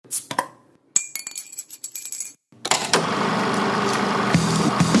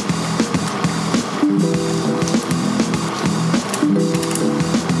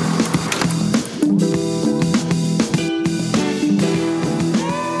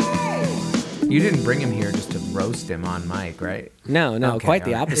You didn't bring him here just to roast him on mic, right? No, Okay, quite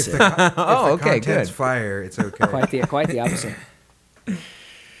the all right. opposite. Oh, If the okay, content's good. fire, it's okay. Quite the opposite.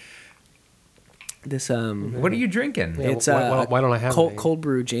 This What are you drinking? Yeah, it's why don't I have any? cold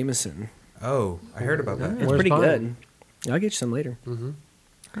brew Jameson. Oh, I heard about that. It's Where's pretty mine? good. I'll get you some later.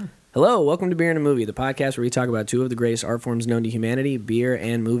 Hello, welcome to Beer and a Movie, the podcast where we talk about two of the greatest art forms known to humanity, beer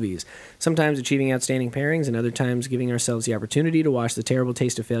and movies. Sometimes achieving outstanding pairings, and other times giving ourselves the opportunity to wash the terrible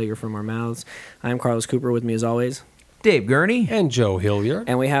taste of failure from our mouths. I'm Carlos Cooper, with me as always. Dave Gurney. And Joe Hilliard.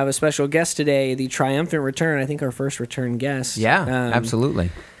 And we have a special guest today, the triumphant return, I think our first return guest. Yeah, Um, absolutely.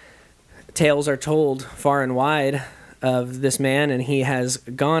 Tales are told far and wide of this man, and he has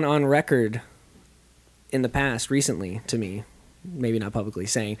gone on record in the past, recently, to me, maybe not publicly,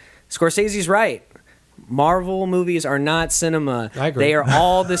 saying, Scorsese's right. Marvel movies are not cinema. I agree. They are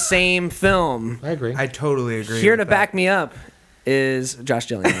all the same film. I agree. I totally agree. Here with to that. back me up is Josh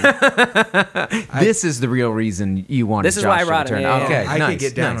Gillian. This is the real reason you wanted This is Josh why I to brought him, return. yeah, yeah, Okay, I nice, could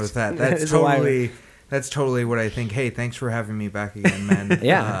get down nice. with that. This That's is why totally what I think. Hey, thanks for having me back again, man.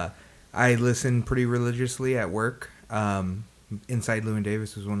 Yeah. I listen pretty religiously at work. Inside Llewyn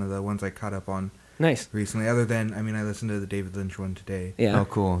Davis was one of the ones I caught up on Nice. recently. Other than, I mean, I listened to the David Lynch one today. Yeah. Oh,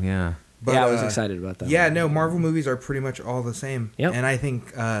 cool, yeah. But, yeah, I was excited about that. Yeah, no, Marvel movies are pretty much all the same. Yep. And I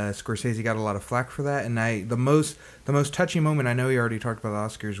think Scorsese got a lot of flack for that. And the most touching moment, I know you already talked about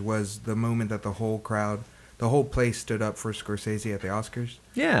the Oscars, was the moment that the whole place stood up for Scorsese at the Oscars.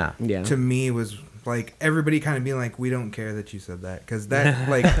 Yeah. Yeah. To me was like everybody kind of being like, we don't care that you said that. Because that,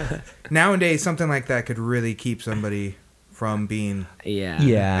 like, nowadays, something like that could really keep somebody from being... Yeah.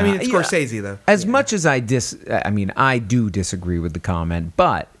 Yeah. I mean, it's Yeah. Scorsese, though. As much as I do disagree with the comment,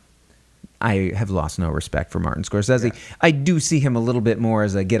 but I have lost no respect for Martin Scorsese. Yeah. I do see him a little bit more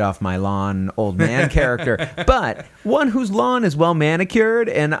as a get off my lawn old man character, but one whose lawn is well manicured,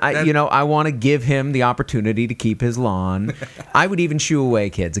 and I want to give him the opportunity to keep his lawn. I would even shoo away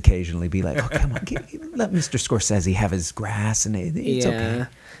kids occasionally, be like, "Oh, come on, let Mr. Scorsese have his grass, and it's okay."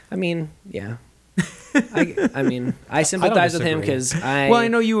 I mean, yeah. I sympathize with him disagree. because Well, I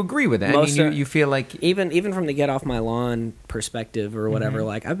know you agree with it. I Most mean, you feel like even from the get off my lawn perspective or whatever,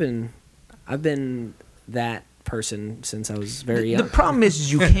 like I've been that person since I was very young. the problem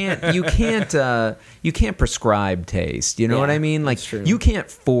is you can't prescribe taste. You know what Yeah, I mean? Like that's true. you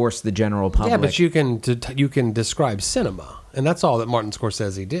can't force the general public. Yeah, but you can describe cinema, and that's all that Martin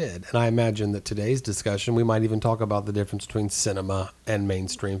Scorsese did. And I imagine that today's discussion, we might even talk about the difference between cinema and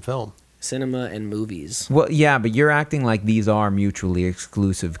mainstream film. Cinema and movies. Well, yeah, but you're acting like these are mutually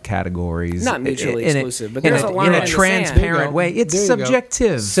exclusive categories. Not mutually exclusive, but in there's a line in in a the transparent sand. way. It's There you go.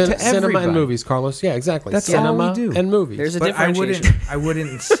 subjective to Cinema everybody. and movies, Carlos. Yeah, exactly. That's all cinema we do. and movies. There's a But differentiation. I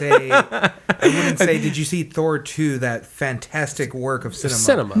wouldn't say, did you see Thor 2, that fantastic work of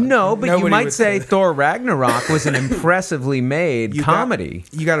cinema? No, but you Nobody might would say say- Thor Ragnarok was an impressively made You got- comedy.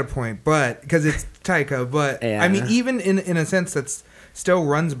 You got a point, but because it's Taika, but Yeah. I mean, even in a sense, that's still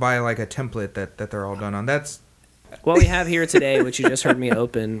runs by like a template that they're all done on. That's What we have here today, which you just heard me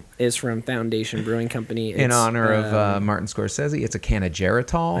open, is from Foundation Brewing Company. In It's, honor of Martin Scorsese, it's a can of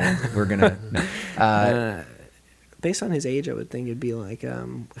Geritol. We're gonna. No. based on his age, I would think it'd be like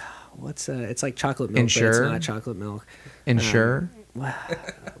it's like chocolate milk, but Ensure? it's not chocolate milk. Ensure.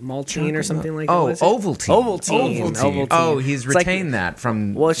 Maltine or something like that. Oh, What is it? Ovaltine. Ovaltine. Ovaltine. Oh, he's It's like- retained that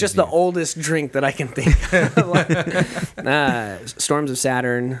from. Well, it's just the oldest drink that I can think of. Storms of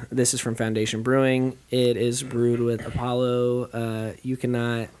Saturn. This is from Foundation Brewing. It is brewed with Apollo,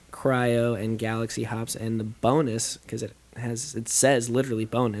 Euconaut, Cryo, and Galaxy hops. And the bonus, because it says literally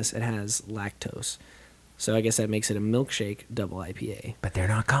bonus, it has lactose. So I guess that makes it a milkshake double IPA. But they're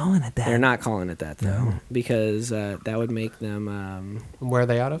not calling it that. They're not calling it that, though, No. because that would make them Where are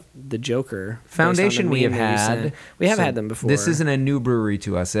they out of? the Joker. based Foundation on the we have meme that you had. sent. We have So had them before. This isn't a new brewery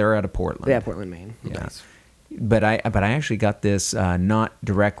to us. They're out of Portland. Yeah, Portland, Maine. Yeah. But I actually got this not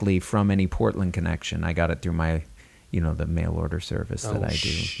directly from any Portland connection. I got it through my, the mail order service that I do.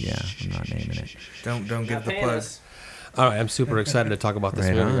 Yeah, I'm not naming it. don't give the plug. All right, I'm super excited to talk about this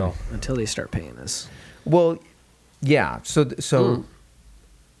Right movie. on. Until they start paying us. Well, yeah. So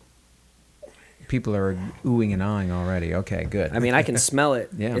people are oohing and ahhing already. Okay, good. I mean, I can smell it.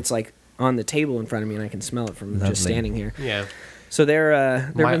 Yeah. It's like on the table in front of me, and I can smell it from Lovely. just standing here. Yeah. So there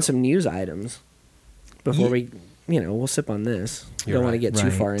have My- been some news items before we, we'll sip on this. You're Don't want to right. get too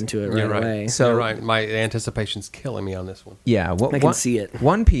Right. far into it You're right right. away. So- You're right. My anticipation's killing me on this one. Yeah, I can see it.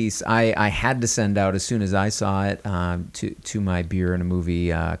 One piece I had to send out as soon as I saw it to my beer and a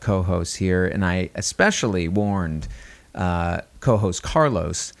movie co-hosts here, and I especially warned co-host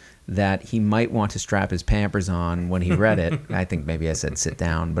Carlos that he might want to strap his Pampers on when he read it. I think maybe I said sit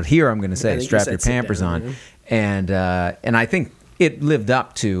down, but here I'm going to say think you strap said your sit Pampers down, on. yeah. And I think it lived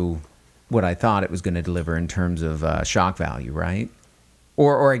up to what I thought it was going to deliver in terms of shock value, right?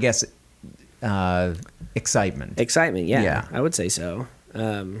 Or I guess excitement. Excitement, yeah, Yeah. I would say so.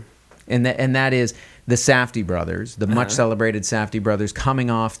 And that is the Safdie brothers, the much celebrated Safdie brothers, coming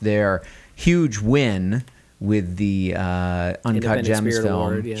off their huge win with the Uncut Independent Gems Spirit film.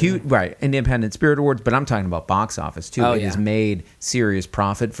 Award, yeah. Right, Independent Spirit Awards, but I'm talking about box office too. Oh, It yeah. has made serious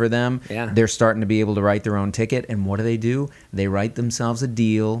profit for them. Yeah. They're starting to be able to write their own ticket, and what do? They write themselves a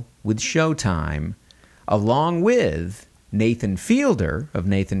deal with Showtime, along with Nathan Fielder of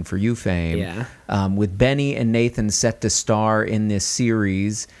Nathan For You fame, Yeah. with Benny and Nathan set to star in this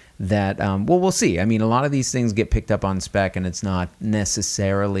series that, we'll see. I mean, a lot of these things get picked up on spec, and it's not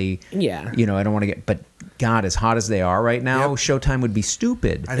necessarily, Yeah. I don't want to get, but God, as hot as they are right now, Yep. Showtime would be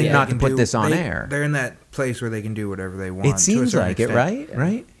stupid I think not they to can put this on they- air. They're in that place where they can do whatever they want. It to a seems certain like it, extent. right?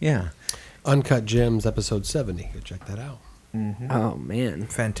 Right? Yeah. Uncut Gems, episode 70. Go check that out. Oh man,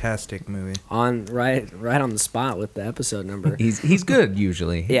 Fantastic movie. on right on the spot with the episode number. He's good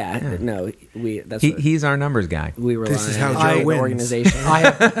usually. Yeah, no, that's what He's our numbers guy. we rely This is how on Joe the wins. organization. I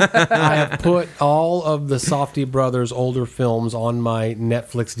have put all of the Safdie brothers' older films on my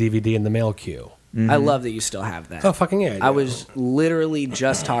Netflix DVD in the mail queue. I love that you still have that. Oh, fucking yeah. I was literally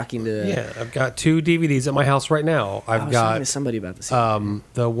just talking to. Yeah, I've got 2 DVDs at my house right now. I I've was talking to got somebody about this.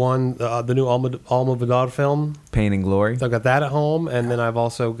 the new Almodovar film. Pain and Glory. So I've got that at home, and then I've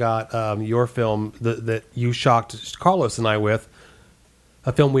also got your film that you shocked Carlos and I with,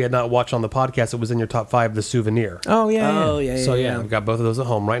 a film we had not watched on the podcast. It was in your top 5, The Souvenir. Oh yeah. oh yeah, So yeah, I've got both of those at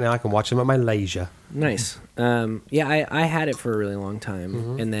home right now. I can watch them at my leisure. nice. Yeah, I had it for a really long time,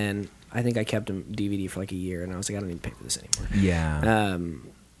 Mm-hmm. and then I think I kept a DVD for like a year, and I was like, I don't need to pay for this anymore. Yeah.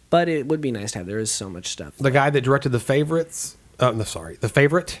 But it would be nice to have. There is so much stuff. The guy that directed The Favorites, The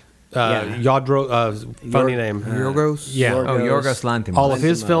Favorite, Yeah. Yadro, funny name. Yorgos? Yeah. Yorgos. Oh, Yorgos Lanthimos. All of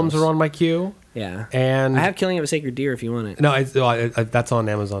his Lanthimos. films are on my queue, Yeah, and I have Killing of a Sacred Deer if you want it. no, that's on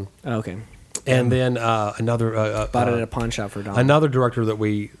Amazon. Oh, okay, And then another bought it at a pawn shop for $1. another director that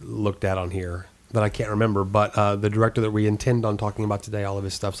we looked at on here that I can't remember, but the director that we intend on talking about today, all of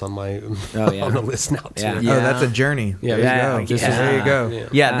his stuff's on my yeah. on the list now too. Yeah. Yeah. Oh, that's a journey. Yeah, There yeah, you go. yeah. There you go. Yeah.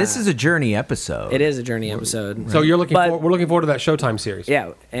 Yeah, this is a journey episode. It is a journey episode. So you're looking But- we're looking forward to that Showtime series.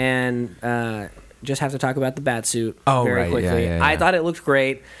 Yeah, and just have to talk about the Batsuit Oh, very right. Yeah, quickly. yeah, I yeah. thought it looked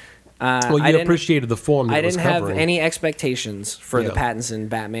great. Well, I you didn't- appreciated the form that I it was didn't have covering. any expectations for the Yeah. Pattinson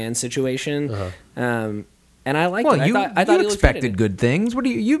Batman situation, Uh-huh. and I liked Well, it. you I thought he looked expected good. in it. good things. What do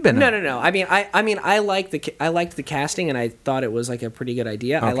you've been? No. I mean, I liked the casting, and I thought it was like a pretty good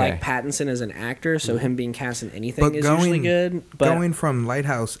idea. I Okay. like Pattinson as an actor, so him being cast in anything But is usually going, good. But going from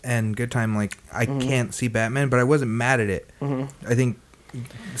Lighthouse and Good Time, like, I can't see Batman, but I wasn't mad at it. I think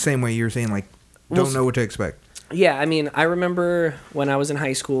the same way you were saying, like, Well, don't know what to expect. yeah, I mean, I remember when I was in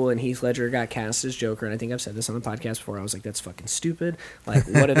high school and Heath Ledger got cast as Joker, and I think I've said this on the podcast before. I was like, "That's fucking stupid! Like,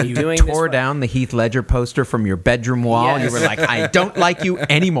 what are they doing?" Tore down the Heath Ledger poster from your bedroom wall. Yes. You were like, I don't like you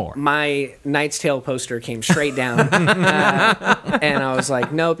anymore. My Knight's Tale poster came straight down, and I was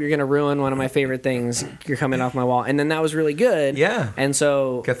like, "Nope, you're gonna ruin one of my favorite things. You're coming off my wall." And then that was really good. Yeah. And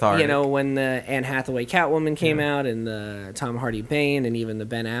so, Cathartic. you know, when the Anne Hathaway Catwoman came out, and the Tom Hardy Bane, and even the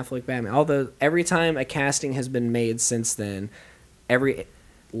Ben Affleck Batman, every time a casting has been made since then, every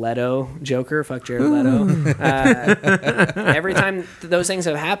Leto Joker, fuck Jared Leto. Every time those things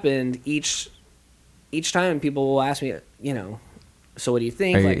have happened, each time people will ask me, you know, so what do you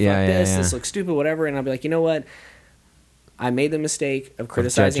think? Are you- Like, yeah, fuck yeah, this, yeah. this looks stupid, whatever. And I'll be like, you know what? I made the mistake of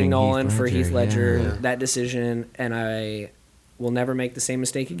criticizing judging Nolan Heath for Ledger, Heath Ledger, yeah. that decision, and I will never make the same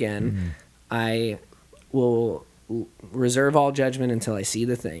mistake again. Mm-hmm. I will reserve all judgment until I see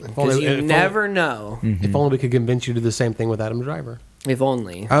the thing. only- Because if you only- never know. If only we could convince you to do the same thing with Adam Driver. If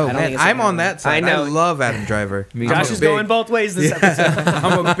only. Oh, I don't man, think it's I'm gonna on that happen. side. I know. I love Adam Driver. Josh is going both ways this episode.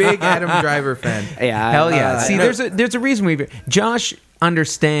 I'm a big Adam Driver fan. Yeah. Hell yeah! See, no. there's a reason Josh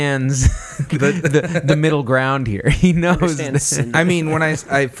understands the middle ground here. He knows. Understands I mean, when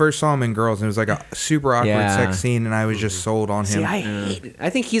I first saw him in Girls, and it was like a super awkward Yeah. sex scene, and I was just sold on him. See, I hate it. I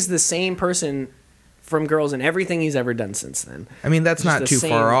think he's the same person from Girls and everything he's ever done since then. I mean, that's Just not the too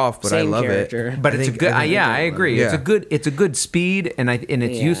same- far off, but I same love character. it. But I it's a think- good. I think Yeah, it's I a- agree. yeah. It's a good speed, and it's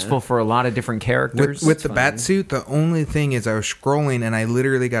Yeah. useful for a lot of different characters. With the fine. bat suit, the only thing is I was scrolling and I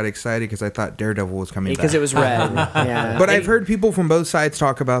literally got excited because I thought Daredevil was coming Because back. it was red. Yeah. But I've heard people from both sides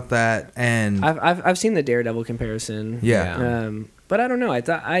talk about that, and I've seen the Daredevil comparison. yeah. But I don't know. I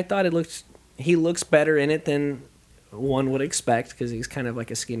thought he looks better in it than one would expect because he's kind of like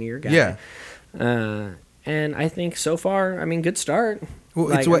a skinnier guy. Yeah. And I think so far, I mean, good start. Well,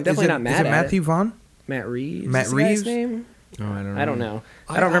 Like, it's what I'm definitely is it, not mad is it at Matthew it. Vaughn? Matt Reeves. Matt is the guy's Reeves? name? Oh, I don't know.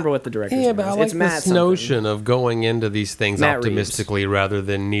 I don't remember what the director's Yeah, name but I is. like It's Matt this something. notion of going into these things Matt Reeves. optimistically rather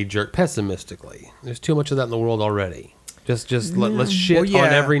than knee-jerk pessimistically. There's too much of that in the world already. Let's shit Well, yeah.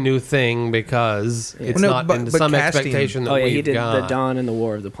 on every new thing because it's Well, no, not but- into but some casting- expectation that Oh yeah, we've he did got. the Dawn and the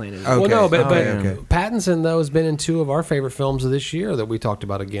War of the Planet. Oh, Well, no, Okay. but Okay. Pattinson though has been in two of our favorite films of this year that we talked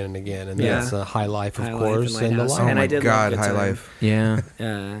about again and again, and Yeah. that's High Life, of High Life course, and and The Lighthouse. Oh Light. And I my did love God, Good High Time. Life. Yeah.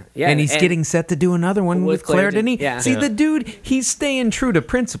 Yeah, and he's getting set to do another one with with Claire Claire Denis. Yeah. See, Yeah. the dude, he's staying true to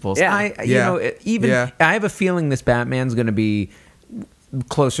principles. Yeah. You Yeah. know, even Yeah. I have a feeling this Batman's going to be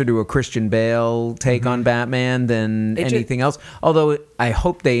closer to a Christian Bale take on Batman than It ju- anything else. Although I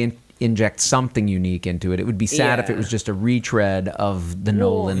hope they inject something unique into it. It would be sad if Yeah. it was just a retread of the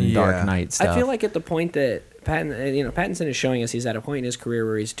Nolan Dark yeah. Knight stuff. I feel like at the point that Pattinson is showing us he's at a point in his career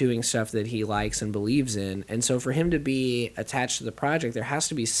where he's doing stuff that he likes and believes in, and so for him to be attached to the project, there has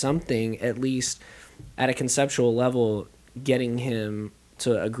to be something at least at a conceptual level getting him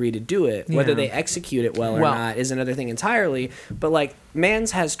to agree to do it. Whether Yeah. they execute it well or Well- not is another thing entirely. But like,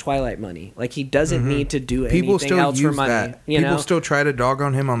 Mans has Twilight money. Like, he doesn't need to do People anything still else for use money. that. You People know? still try to dog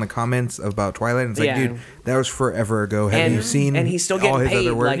on him on the comments about Twilight. And it's like, Yeah. dude, that was forever ago. Have you seen? And he's still all getting his paid.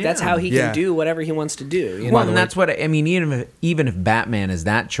 other work? Like, that's how he Yeah. can do whatever he wants to do. You Well, know? and that's what I mean. Even if Batman is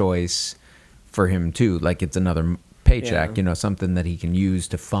that choice for him too, like it's another paycheck, Yeah. you know, something that he can use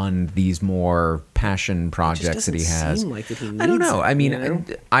to fund these more passion projects that he doesn't has. seem like that he I don't needs know. it, I mean, you know?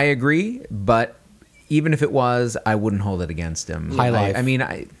 I agree, but even if it was, I wouldn't hold it against him. High Life. I mean,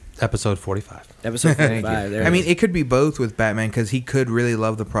 I Episode 45. Episode Thank you. 45. There I it mean, is. it could be both with Batman because he could really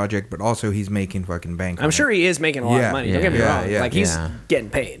love the project, but also he's making fucking bank. on I'm it. sure he is making a lot Yeah. of money. Don't get me Yeah, wrong. yeah. Like, he's Yeah.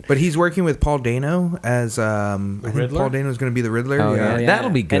 getting paid. But he's working with Paul Dano as I think Riddler? Paul Dano is going to be the Riddler. Oh, yeah. That'll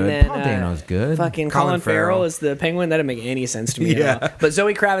be good. And then, Paul Dano's good. Fucking Colin Colin Farrell Farrell is the Penguin. That didn't make any sense to me Yeah. at all. But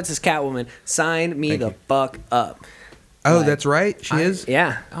Zoe Kravitz is Catwoman. Sign me the fuck up. Oh, Like, that's right. She is.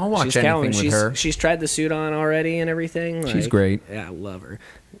 Yeah, I'll watch she's anything Catwoman. with she's, her. She's tried the suit on already and everything. She's great. Yeah, I love her.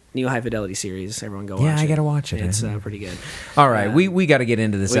 New High Fidelity series. Everyone go watch Yeah, it. I gotta watch it. It's pretty good. All right, we got to get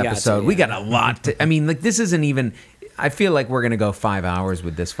into this we got to, episode. We yeah. got a lot to. I mean, like this isn't even. I feel like we're gonna go 5 hours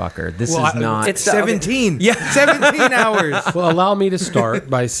with this fucker. This Well, is not. it's the- 17. Yeah, 17 hours. Well, allow me to start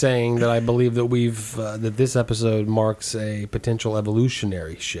by saying that I believe that that this episode marks a potential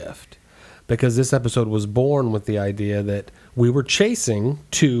evolutionary shift, because this episode was born with the idea that we were chasing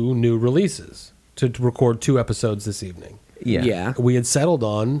 2 new releases to record 2 episodes this evening. yeah. We had settled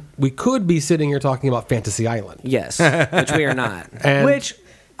on we could be sitting here talking about Fantasy Island. Yes, which we are not. And- which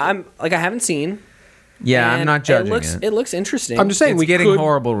I haven't seen. Yeah, I'm and not judging It looks interesting. I'm just saying It's we getting could,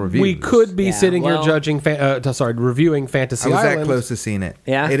 horrible reviews. We could be Yeah, sitting well- here reviewing I Fantasy was Island. that close to seeing it.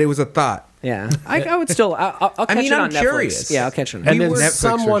 Yeah? It was a thought. Yeah, I would still. I'll catch mean, it I'm on Netflix. curious. Yeah, I'll catch it. On And Netflix. then were- Netflix for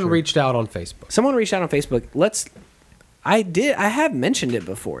someone sure. reached out on Facebook. Someone reached out on Facebook. I have mentioned it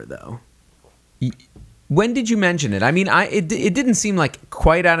before though. When did you mention it? I mean, it didn't seem like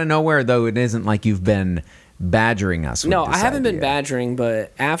quite out of nowhere, though. It isn't like you've been badgering us. With No, this I haven't been idea. badgering,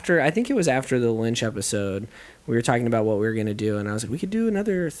 but I think it was after the Lynch episode, we were talking about what we were gonna do, and I was like, we could do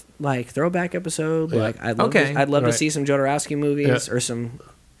another like throwback episode. Yeah. Like, I'd love Okay. to Right. see some Jodorowsky movies Yeah. or some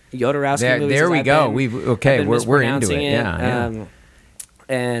Jodorowsky There- movies. there as we I've go. been- Okay, I've been we're into mispronouncing it. Yeah.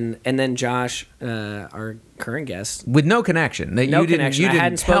 And then Josh, our current guest, With no connection. That no you didn't. connection. You I didn't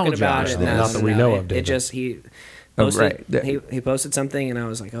hadn't tell spoken about Josh it. this. No, Not that we know of, It David. just he Oh, posted. right. He posted something, and I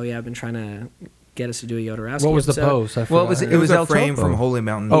was like, oh yeah, I've been trying to get us to do a Jodorowsky. What was the episode. post? I Well, forgot. it was a El frame Topo. from Holy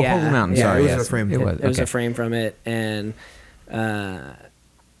Mountain. Oh, Yeah. Holy Mountain. Yeah, Sorry, it was yes. a frame. It was. It was okay. a frame from it, and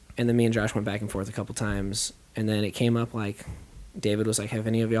then me and Josh went back and forth a couple times, and then it came up like David was like, "Have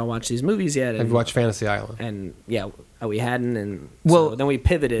any of y'all watched these movies yet?" And, Have you watched Fantasy Island? And yeah, we hadn't, and Well, so then we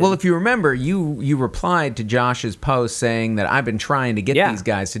pivoted. Well, if you remember, you replied to Josh's post saying that I've been trying to get Yeah. these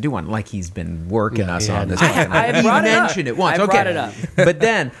guys to do one, like he's been working Yeah, us he on had. this. I brought it up. mentioned it once. I okay, brought it up. But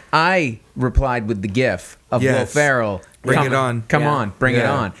then I replied with the GIF of Will Yes. Ferrell. Bring Come it on. Come Yeah. on, bring it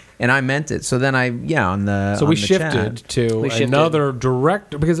Yeah. on. And I meant it. So then on the So on we the shifted chat- to We shifted. another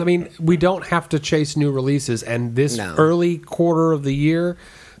director because I mean we don't have to chase new releases, and this No. early quarter of the year,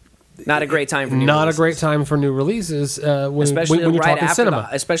 not a great time for new not releases. a great time for new releases. Especially when you're right talking after cinema.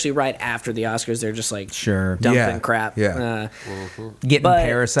 especially right after the Oscars, they're just like Sure. dumping Yeah. crap. Yeah. getting But-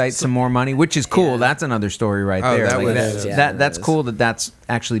 Parasite some more money, which is cool. Yeah. That's another story right Oh, there. that Like, was- that- Yeah, that- that's that is. cool that's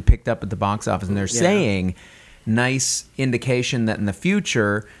actually picked up at the box office, and they're Yeah. saying nice indication that in the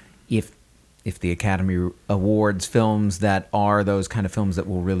future, if if the Academy Awards films that are those kind of films that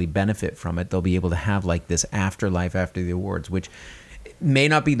will really benefit from it, they'll be able to have like this afterlife after the awards, which may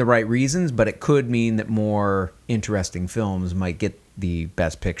not be the right reasons, but it could mean that more interesting films might get the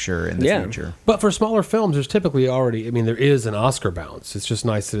best picture in the future. But for smaller films, there's typically already, I mean, there is an Oscar bounce. It's just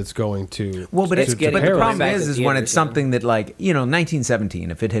nice that it's going to. Well, but It's it's getting but the back problem to is when theaters, it's something that, like, 1917,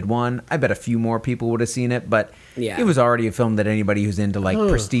 if it had won, I bet a few more people would have seen it. But Yeah. it was already a film that anybody who's into like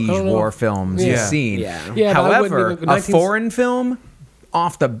prestige I don't know. war films Yeah. has seen. Yeah. Yeah, but I wouldn't However, even- a foreign film,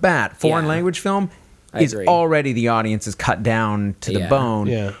 off the bat, foreign Yeah. language film, I is agree. already the audience is cut down to the Yeah. bone.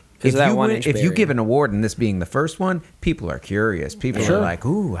 Yeah. Because If of that you, 1-inch if you barrier. give an award and this being the first one, people are curious. People Sure. are like,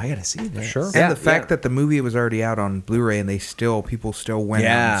 "Ooh, I gotta see this." Sure. And Yeah, the fact yeah. that the movie was already out on Blu-ray and people still went out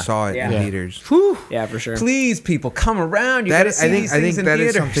Yeah. and saw it in Yeah. theaters. Whew. Yeah, for sure. Please, people, come around. You That gotta is- see I think- these I things think in that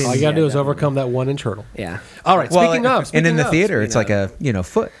is theaters. something- All you got to do is definitely. overcome that 1-inch hurdle. Yeah. All right, speaking of. and in the speaking of, theater, it's like speaking a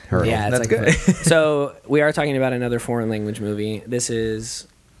foot hurdle. Yeah, it's That's like good. So we are talking about another foreign language movie. This is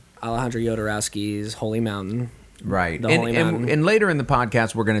Alejandro Jodorowsky's Holy Mountain. Right. The And, Holy and, Mountain. and later in the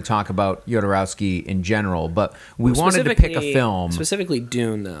podcast, we're going to talk about Jodorowsky in general, but we wanted to pick a Specifically- film. Specifically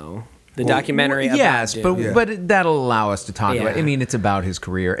Dune, though. The documentary about Yes, Dune. but Yeah. but that'll allow us to talk Yeah. about. I mean, it's about his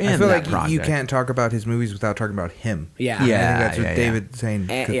career and I feel that like project. you can't talk about his movies without talking about him. Yeah. I Yeah. think that's what yeah. David's saying.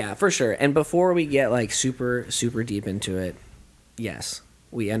 Yeah, for sure. And before we get like super, super deep into it, yes,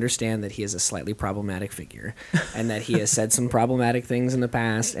 we understand that he is a slightly problematic figure and that he has said some problematic things in the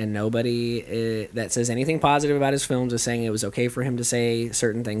past, and nobody that says anything positive about his films is saying it was okay for him to say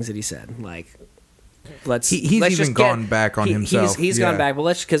certain things that he said. Like, He's let's even just gone back on himself. He's Yeah. gone back.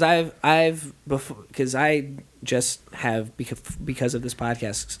 Well, because I just have because of this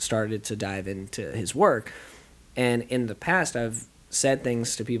podcast started to dive into his work, and in the past I've said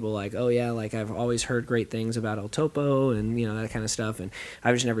things to people like, oh yeah, like I've always heard great things about El Topo and that kind of stuff, and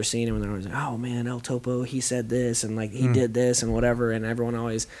I've just never seen him, and they're always like, oh man, El Topo, he said this and like he did this and whatever, and everyone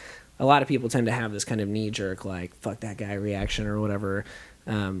always, a lot of people tend to have this kind of knee jerk like fuck that guy reaction or whatever,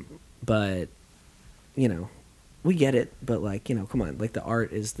 but we get it, but like come on, like the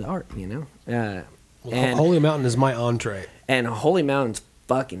art is the art, and Holy Mountain is my entree. and Holy Mountain's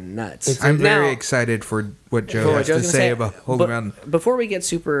fucking nuts. I'm very Now- excited for what Joe for what has Joe's to gonna say about Holy but Mountain. Before we get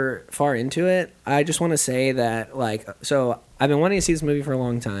super far into it, I just want to say that, like, so I've been wanting to see this movie for a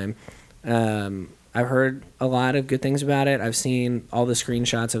long time. I've heard a lot of good things about it. I've seen all the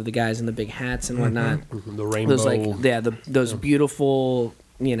screenshots of the guys in the big hats and whatnot. The rainbow. Those those beautiful,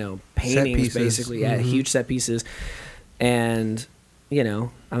 paintings, pieces. basically, huge set pieces. And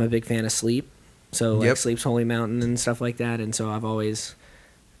I'm a big fan of Sleep, so like Yep. Sleep's Holy Mountain and stuff like that. And so I've always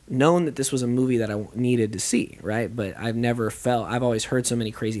known that this was a movie that I needed to see, right? But I've always heard so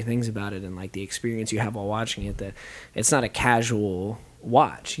many crazy things about it, and like the experience you have while watching it, that it's not a casual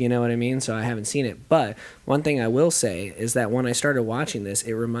watch, you know what I mean? So I haven't seen it. But one thing I will say is that when I started watching this,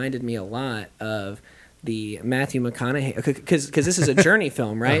 it reminded me a lot of the Matthew McConaughey, because this is a Journey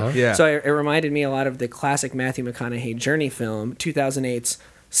film, right? Uh-huh. Yeah. So it reminded me a lot of the classic Matthew McConaughey Journey film, 2008's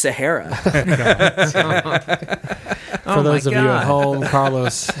Sahara. For those of you at home,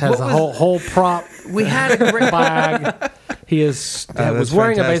 Carlos has a whole prop We had a great bag. He was that's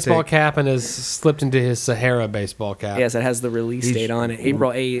wearing a fantastic. baseball cap and has slipped into his Sahara baseball cap. Yes, it has the release date on it,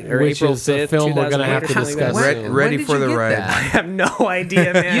 April 8th or Which April is a 5th, film we're gonna 2008 have or to something like discuss that. soon. Ready did for you the get ride. I that? have no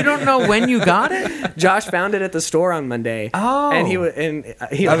idea, man. You don't know when you got it? Josh found it at the store on Monday. Oh. and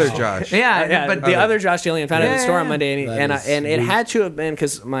he Other Josh. Yeah, but but the other Josh Jillian found it at the Yeah, store yeah. on Monday, That and is it sweet. had to have been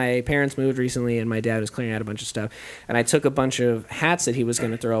because my parents moved recently, and my dad was clearing out a bunch of stuff, and I took a bunch of hats that he was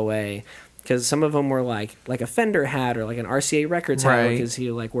going to throw away. Because some of them were like a Fender hat or like an RCA Records hat Right. because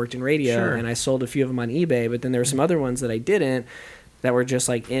he like worked in radio, Sure. and I sold a few of them on eBay. But then there were some other ones that I didn't, that were just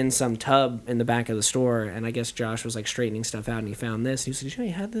like in some tub in the back of the store. And I guess Josh was like straightening stuff out, and he found this. And he said, "Did you know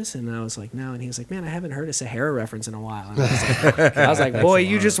you had this?" And I was like, "No." And he was like, "Man, I haven't heard a Sahara reference in a while." And I was like, "Boy,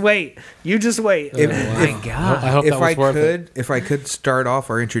 you just wait. You just wait." If, my God. I hope if that was worth it. if I could start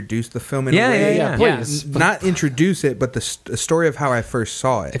off or introduce the film in Yeah, a way, yeah, Please. not introduce it, but the story of how I first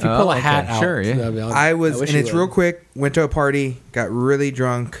saw it. If you pull Oh, a hat okay. out, Sure, yeah. that'd be awesome. I was, I wish and you it's would. real quick. Went to a party, got really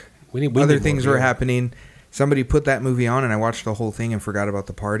drunk. We need Other more things were beer. happening. Somebody put that movie on, and I watched the whole thing and forgot about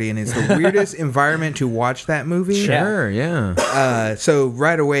the party. And it's the weirdest environment to watch that movie. Sure, yeah. So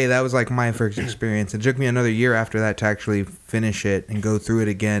right away, that was like my first experience. It took me another year after that to actually finish it and go through it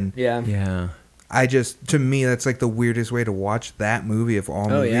again. Yeah. Yeah. To me, that's like the weirdest way to watch that movie of all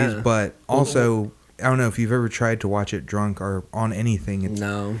Oh, movies. yeah. But also, I don't know if you've ever tried to watch it drunk or on anything.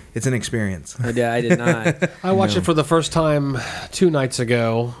 No, It's an experience. I did not. I watched it for the first time 2 nights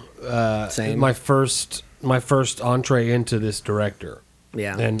ago. Same. My first entree into this director.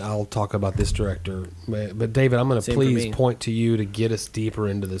 Yeah. And I'll talk about this director. But David, I'm going to Same for please me. point to you to get us deeper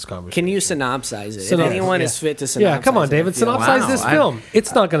into this conversation. Can you synopsize it? Synop- If anyone yeah. is fit to synopsize Yeah, come on, it, I David. feel like- Synopsize Wow, this I- film.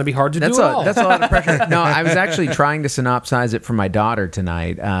 It's not going to be hard to That's do at all. that's a lot of pressure. No, I was actually trying to synopsize it for my daughter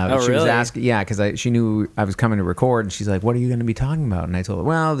tonight. Oh, she was really? asking, yeah, because she knew I was coming to record, and she's like, "What are you going to be talking about?" And I told her,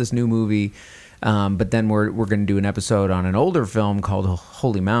 "Well, this new movie." But then we're going to do an episode on an older film called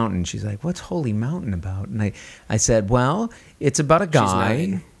Holy Mountain. She's like, "What's Holy Mountain about?" And I said, "Well, it's about a guy."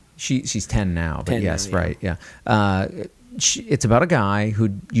 9. She's 10 now, but 10 yes, now, yeah. right, yeah. It's about a guy who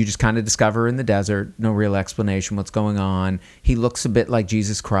you just kind of discover in the desert, no real explanation what's going on. He looks a bit like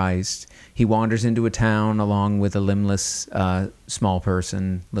Jesus Christ. He wanders into a town along with a limbless small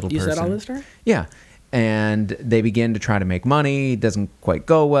person, little You person. said all this, Star? Yeah. And they begin to try to make money. It doesn't quite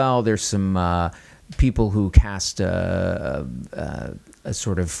go well. There's some people who cast a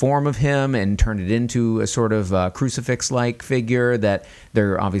sort of form of him and turn it into a sort of crucifix-like figure that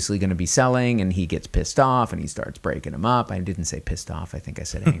they're obviously going to be selling, and he gets pissed off and he starts breaking them up. I didn't say pissed off. I think I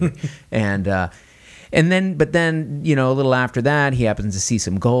said angry. But then, you know, a little after that, he happens to see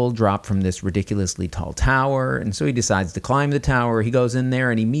some gold drop from this ridiculously tall tower. And so he decides to climb the tower. He goes in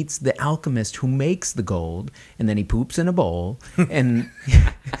there and he meets the alchemist who makes the gold. And then he poops in a bowl. And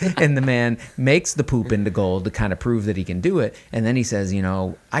and the man makes the poop into gold to kind of prove that he can do it. And then he says, you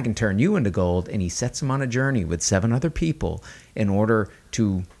know, I can turn you into gold. And he sets him on a journey with 7 other people in order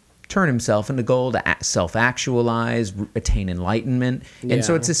to turn himself into gold, self-actualize, attain enlightenment. And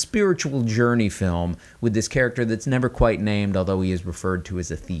so Yeah. it's a spiritual journey film with this character that's never quite named, although he is referred to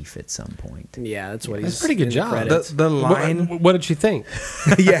as a thief at some point. Yeah, that's what he's. That's a pretty good in the job. credits. The line. What did you think?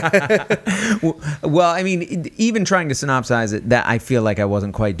 Well, I mean, even trying to synopsize it, that I feel like I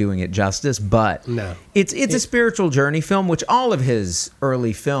wasn't quite doing it justice, but No. it's a spiritual journey film, which all of his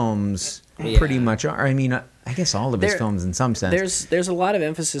early films pretty much are. I mean, I guess all of his There- films in some sense. There's a lot of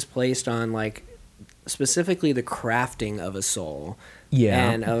emphasis placed on like specifically the crafting of a soul.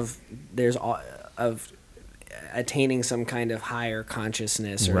 Yeah. And of attaining some kind of higher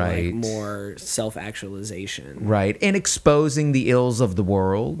consciousness or Right. like more self-actualization. Right. And exposing the ills of the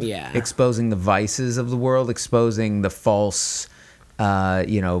world. Yeah. Exposing the vices of the world, exposing the false,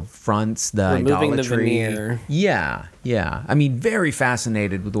 fronts, the Removing the idolatry. veneer. Yeah. Yeah. I mean, very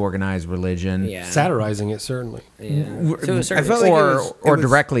fascinated with organized religion. Yeah. Satirizing it, certainly. Yeah. To a certain I felt like extent. it was-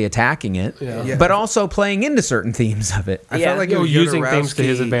 directly attacking it, Yeah. but also playing into certain themes of it. I Yeah. felt like You it know, was using things to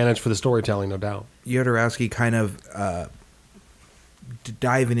his Jodorowsky- advantage for the storytelling, no doubt. Jodorowsky kind of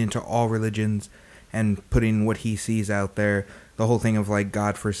diving into all religions and putting what he sees out there. The whole thing of like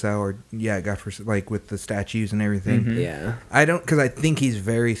God for sale, God for like with the statues and everything. Mm-hmm. Yeah. I don't, because I think he's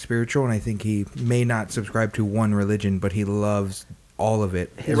very spiritual, and I think he may not subscribe to one religion, but he loves all of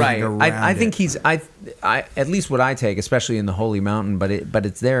it. everything Right. around I think it. he's I at least what I take, especially in the Holy Mountain, but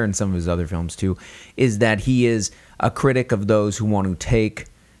it's there in some of his other films too, is that he is a critic of those who want to take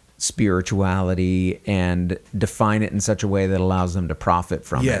spirituality and define it in such a way that allows them to profit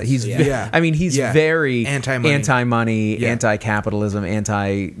from Yes, it. He's yeah. I mean, he's Yeah. very Anti-money. anti-money, Yeah. anti-capitalism,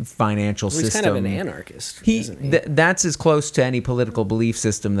 anti-financial Well, he's system. kind of an anarchist, isn't he? That's as close to any political belief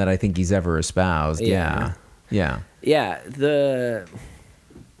system that I think he's ever espoused. Yeah. Yeah. Yeah,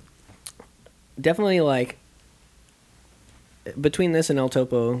 definitely like between this and El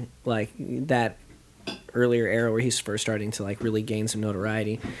Topo, like that earlier era where he's first starting to like really gain some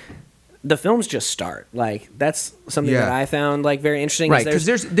notoriety. The films just start. Like that's something Yeah. that I found like very interesting. Right, because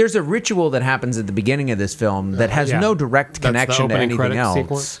there's a ritual that happens at the beginning of this film that has Yeah. no direct That's the connection to opening anything credit else.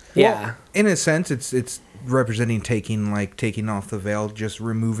 sequence. yeah. In a sense, it's representing taking off the veil, just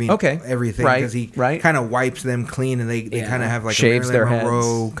removing Okay. everything, Right, because he right. kind of wipes them clean, and they Yeah. kind of have like Shaves a their Marilyn heads.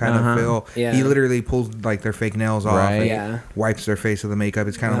 Monroe kind Uh-huh. of feel. Yeah. He literally pulls like their fake nails off Right. and Yeah. wipes their face with the makeup.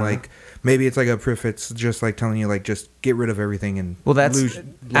 It's kind of Uh-huh. like maybe it's like a proof. It's just like telling you like just get rid of everything and Well, that's lose,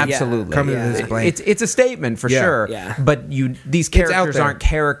 absolutely come Yeah. into this blank. It's a statement for Yeah. sure. Yeah. But these out characters there. aren't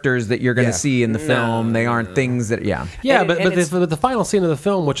characters that you're going to Yeah. see in the No, film. They aren't no. things that Yeah, And- but and but it's- the final scene of the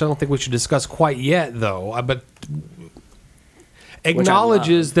film, which I don't think we should discuss quite yet, though, but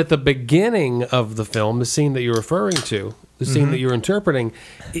acknowledges that the beginning of the film, the scene that you're referring to, the scene that you're interpreting,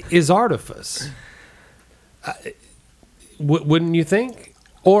 is artifice. Wouldn't you think?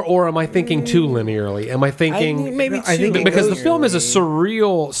 Or am I thinking too linearly? Am I thinking maybe I think too it because the goes- film is a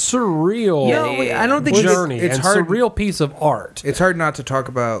surreal I don't think journey it's and hard- surreal piece of art. It's hard not to talk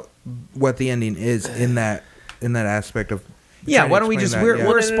about what the ending is in that aspect of. Yeah, trying to why don't we explain just that, we're yeah.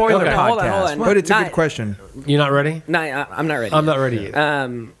 we're a spoiler Okay. podcast. Hold on. But it's a Not- good question. You're not ready? No, I'm not ready. I'm yet. not ready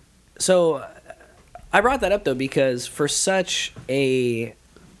yet. So I brought that up though because for such a,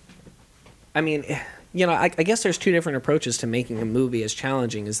 I mean, I guess there's two different approaches to making a movie as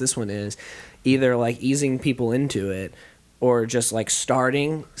challenging as this one is. Either like easing people into it, or just like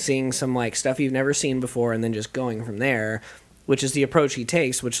starting, seeing some like stuff you've never seen before, and then just going from there, which is the approach he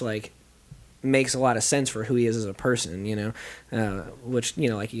takes, which like makes a lot of sense for who he is as a person, which,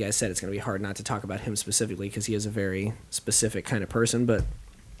 like you guys said, it's going to be hard not to talk about him specifically because he is a very specific kind of person. But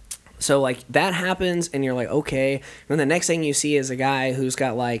so like that happens and you're like, okay. And then the next thing you see is a guy who's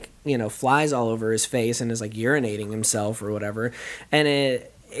got like, flies all over his face and is like urinating himself or whatever. And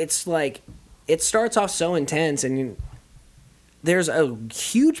it's like, it starts off so intense, and there's a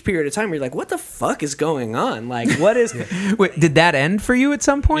huge period of time where you're like, what the fuck is going on? Like, what is... Wait, did that end for you at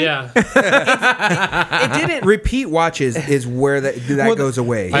some point? Yeah. It didn't... Repeat watches is where that goes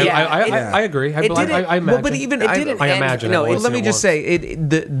away. I agree. I imagine. Well, but even it didn't I end- imagine. no, it it- was let me at just once. say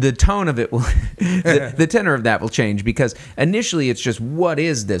the tone of it will the tenor of that will change, because initially it's just, what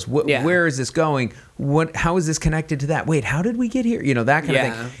is this? Yeah. Where is this going? How is this connected to that? Wait, how did we get here? That kind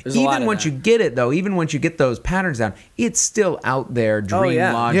Yeah, of there's a thing. lot Even of once that. you get it though, even once you get those patterns down, it's still out there, dream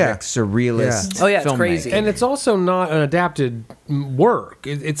yeah. logic, Yeah. surrealist. Oh, yeah, it's filmmaking. crazy. And it's also not an adapted work.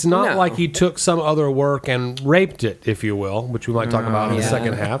 It's not No. like he took some other work and raped it, if you will, which we might talk about in the Yeah.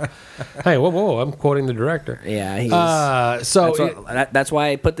 second half. Hey, whoa, I'm quoting the director. Yeah, he's... that's why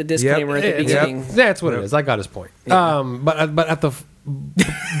I put the disclaimer at the beginning. That's what it is. I got his point. But at the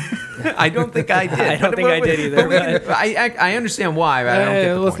I don't think I did. I don't think I did either, I understand why, but I don't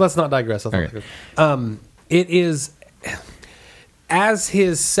get the point. let's not digress. It is, as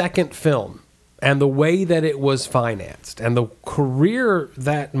his second film, and the way that it was financed, and the career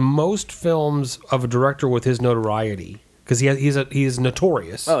that most films of a director with his notoriety, because he's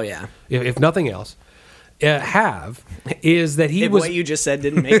notorious. Oh, yeah. If nothing else, is that he If was what you just said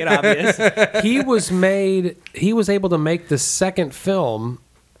didn't make it obvious. he was able to make the second film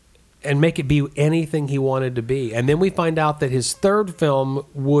and make it be anything he wanted to be. And then we find out that his third film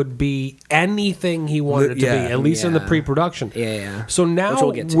would be anything he wanted it to Yeah. be, at least in the Yeah. pre-production. Yeah. So Which now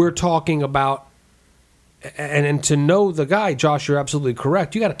we'll get to. we're talking about, and to know the guy, Josh, you're absolutely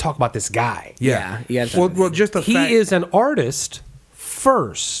correct. You got to talk about this guy. Yeah, you gotta- well, just the He fact is an artist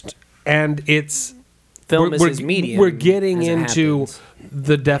first, and it's... Film is his medium. We're getting as it into happens.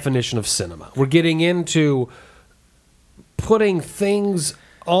 the definition of cinema. We're getting into putting things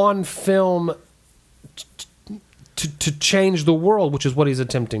on film to change the world, which is what he's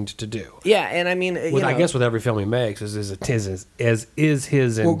attempting to do. Yeah, and I mean, I guess with every film he makes is his intention.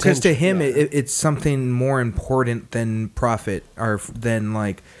 Well, because to him, it's something more important than profit or than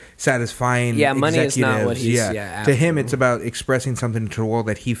like satisfying. Yeah, money is not executives. what he's- Yeah. yeah, To him, absolutely. it's about expressing something to the world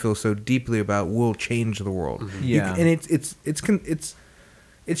that he feels so deeply about will change the world. Yeah. And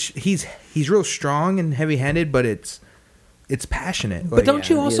he's real strong and heavy-handed, but it's passionate. But don't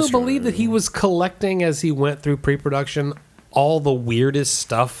you Yeah, he also is strong. believe that he was collecting as he went through pre-production all the weirdest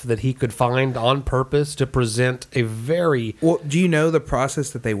stuff that he could find on purpose to present a very... Well, do you know the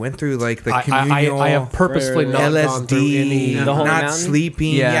process that they went through, like the communal I have purposefully not gone through any... LSD, The Holy not Mountain?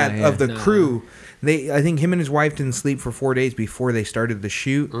 sleeping, Yeah. of the No. crew. I think him and his wife didn't sleep for 4 days before they started the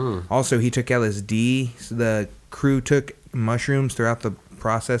shoot. Also, he took LSD. So the crew took mushrooms throughout the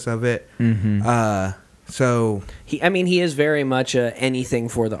process of it. So he is very much a anything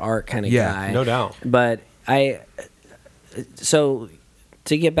for the art kind of Yeah, guy. no doubt. But so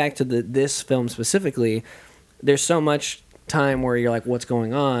to get back to this film specifically, there's so much time where you're like, what's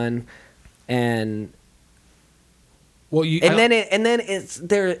going on? And Well, then it's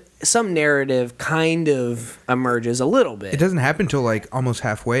there. Some narrative kind of emerges a little bit. it doesn't happen till like almost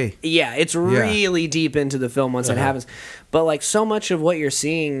halfway. Yeah, it's really deep into the film once it happens. But like so much of what you're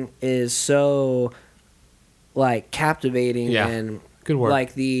seeing is so like captivating Yeah. and Good work.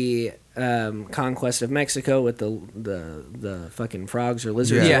 like the conquest of Mexico with the fucking frogs or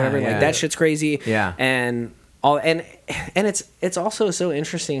lizards Yeah. or whatever. Yeah. Like that shit's crazy. Yeah. And all and it's also so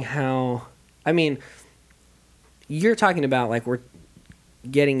interesting how you're talking about like we're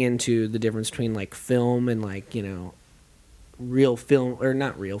getting into the difference between like film and like, real film, or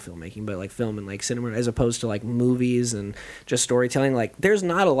not real filmmaking, but like film and like cinema, as opposed to like movies and just storytelling. Like there's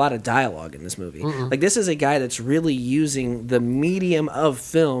not a lot of dialogue in this movie. Like this is a guy that's really using the medium of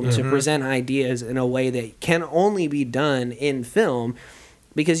film to present ideas in a way that can only be done in film,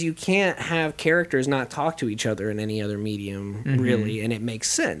 because you can't have characters not talk to each other in any other medium really, and it makes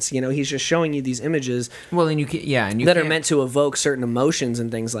sense. He's just showing you these images Well, and you can, and you that are can't- meant to evoke certain emotions and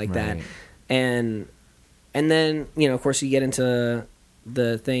things like that. Right. And then, of course, you get into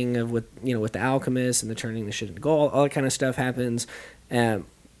the thing of with the alchemist and the turning the shit into gold. All that kind of stuff happens.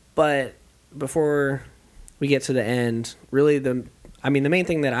 But before we get to the end, really the main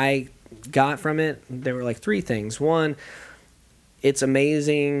thing that I got from it, there were like three things. One, it's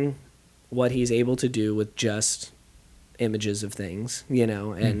amazing what he's able to do with just images of things, you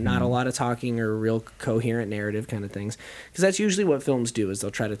know, and not a lot of talking or real coherent narrative kind of things, because that's usually what films do, is they'll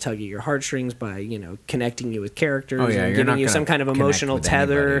try to tug at your heartstrings by, you know, connecting you with characters and giving you some kind of emotional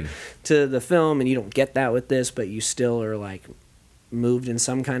tether to the film, and you don't get that with this, but you still are like moved in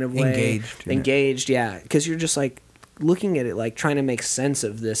some kind of way, engaged, yeah, because you're just like looking at it, like trying to make sense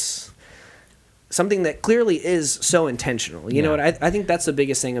of this, something that clearly is so intentional. You know what? I think that's the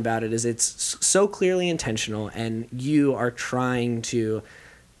biggest thing about it, is it's so clearly intentional, and you are trying to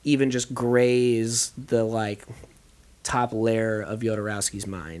even just graze the like top layer of Jodorowsky's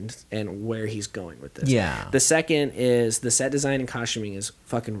mind and where he's going with this. Yeah. The second is the set design and costuming is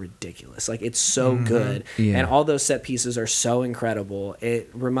fucking ridiculous. Like, it's so good. Yeah. And all those set pieces are so incredible. It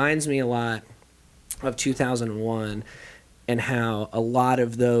reminds me a lot of 2001 and how a lot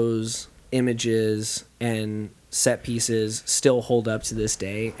of those images and set pieces still hold up to this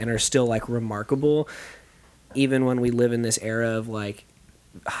day and are still like remarkable, even when we live in this era of like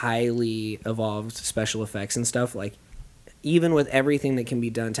highly evolved special effects and stuff. Like, even with everything that can be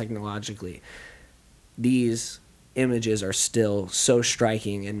done technologically, these images are still so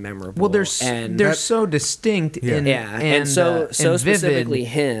striking and memorable. Well, they're so distinct and so vivid. specifically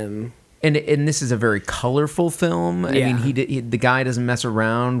him. And this is a very colorful film. I mean, the guy doesn't mess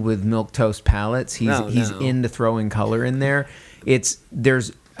around with milquetoast palettes. He's into throwing color in there. There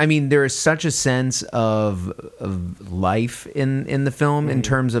is such a sense of life in the film in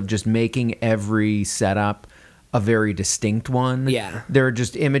terms of just making every setup a very distinct one. Yeah. There are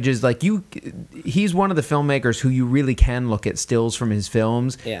just images like he's one of the filmmakers who you really can look at stills from his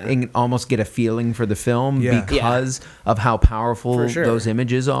films and almost get a feeling for the film because of how powerful those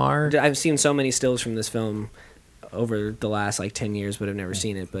images are. I've seen so many stills from this film over the last like 10 years, but I've never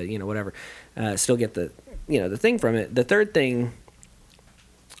seen it, but you know, whatever. Still get the thing from it. The third thing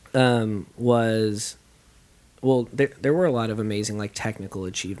was, well, there were a lot of amazing like technical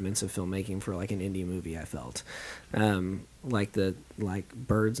achievements of filmmaking for like an indie movie, I felt. Like the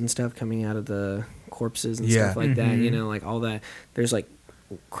birds and stuff coming out of the corpses and stuff like that, you know, like all that. There's like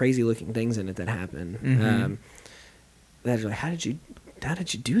crazy looking things in it that happen. That are like, how did you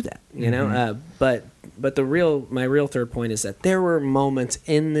do that? You know? But my real third point is that there were moments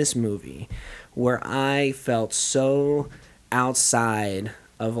in this movie where I felt so outside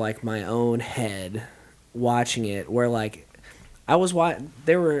of like my own head watching it, where like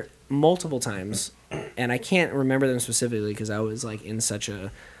there were multiple times, and I can't remember them specifically because I was like in such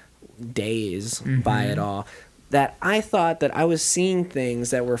a daze by it all, that I thought that I was seeing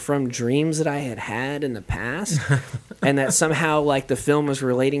things that were from dreams that I had in the past, and that somehow like the film was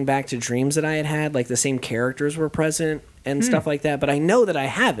relating back to dreams that I had, like the same characters were present and stuff like that. But I know that I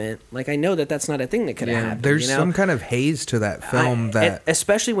haven't. Like, I know that that's not a thing that could have happened. There's some kind of haze to that film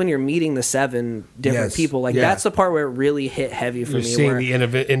especially when you're meeting the 7 different people. Like, that's the part where it really hit heavy for me. Seeing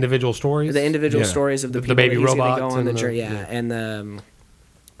the individual stories? The individual stories of the people baby that he's robots going to go on the journey. And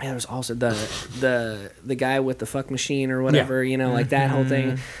there was also the guy with the fuck machine or whatever, you know, like that whole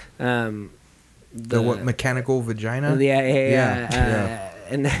thing. The mechanical vagina?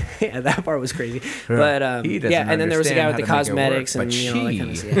 And that part was crazy. But and then there was a guy with the cosmetics and you know, that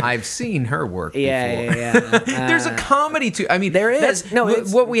kind of stuff. I've seen her work before. There's a comedy too. I mean, there is. No,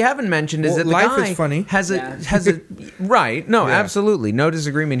 what we haven't mentioned is that the life guy is funny. has a right. No, absolutely, no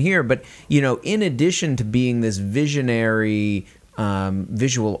disagreement here. But you know, in addition to being this visionary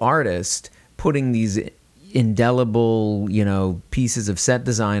visual artist, putting these indelible, you know, pieces of set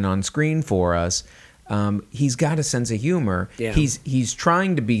design on screen for us. He's got a sense of humor. Yeah. He's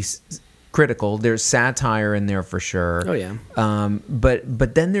trying to be critical. There's satire in there for sure. Oh yeah.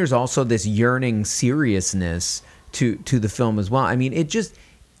 But then there's also this yearning seriousness to the film as well. I mean, it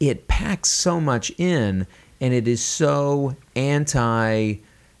packs so much in, and it is so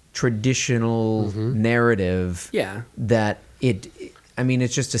anti-traditional narrative. Yeah. That I mean,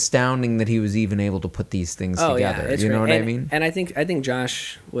 it's just astounding that he was even able to put these things together. Yeah, you know what I mean? And I think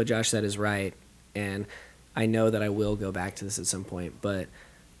what Josh said is right. And I know that I will go back to this at some point, but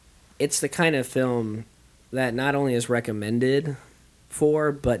it's the kind of film that not only is recommended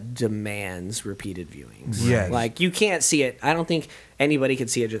for, but demands repeated viewings. Yes. Like, you can't see it. I don't think anybody could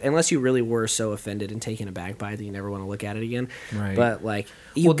see it unless you really were so offended and taken aback by it that you never want to look at it again. Right. But, like,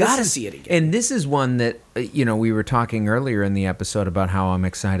 you gotta see it again. And this is one that, you know, we were talking earlier in the episode about how I'm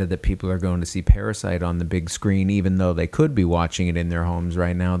excited that people are going to see Parasite on the big screen, even though they could be watching it in their homes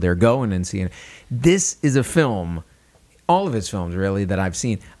right now. They're going and seeing it. This is a film, all of his films really, that I've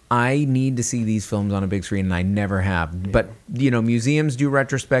seen. I need to see these films on a big screen, and I never have. But museums do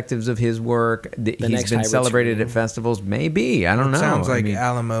retrospectives of his work. He's next been hybrid celebrated screening. at festivals. Maybe, I don't know. Sounds like I mean,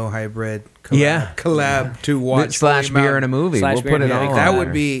 Alamo hybrid collab, Yeah. collab to watch slash Holy beer in a Mountain. movie. Slash We'll beer put in it a all. movie. That on would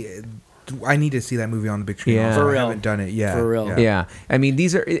there. be. I need to see that movie on the big screen. Yeah. Also. For I real. haven't done it yet. For real. Yeah, I mean,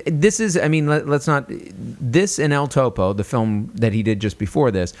 let's not. This and El Topo, the film that he did just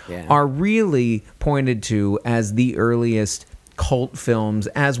before this, Yeah. are really pointed to as the earliest cult films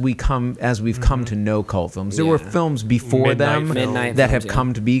as we've come to know cult films. There were Yeah. films before Midnight them films. Midnight that films, have yeah.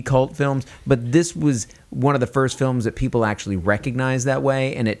 come to be cult films, but this was one of the first films that people actually recognized that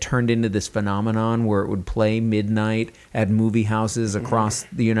way, and it turned into this phenomenon where it would play midnight at movie houses across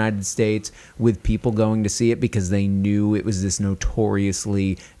the United States with people going to see it because they knew it was this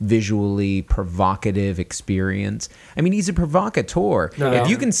notoriously visually provocative experience. I mean, he's a provocateur. No. If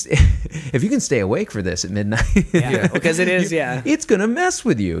you can if you can stay awake for this at midnight, Yeah, because it is. Yeah, it's gonna mess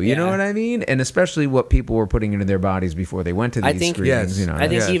with you. You know Yeah. what I mean? And especially what people were putting into their bodies before they went to I these think- screenings. Yes. You know, I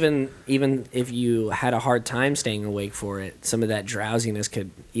think Yeah. even if you had a hard time staying awake for it, some of that drowsiness could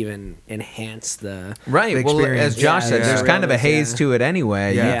even enhance the. right. the Well, as experience. Josh Yeah, said, yeah. there's kind of a haze Yeah. to it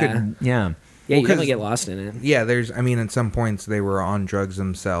anyway. Yeah. You could, yeah. Yeah, you 'cause- definitely get lost in it. Yeah, at some points they were on drugs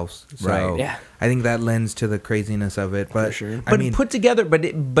themselves. So Right. Yeah. I think that lends to the craziness of it. But sure. I But mean, put together, but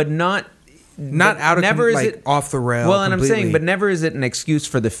not. not but out of never is like it off the rail. Well, and I'm saying, completely. but never is it an excuse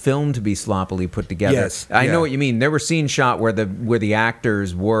for the film to be sloppily put together. Yes, I yeah. know what you mean. There were scenes shot where the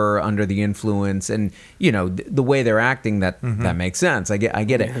actors were under the influence, and the way they're acting that makes sense. I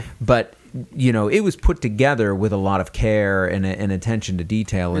get it, but. It was put together with a lot of care and attention to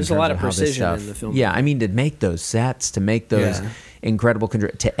detail. There's in a terms lot of how this precision stuff, in the film. Yeah, I mean, to make those sets, to make those Yeah. incredible,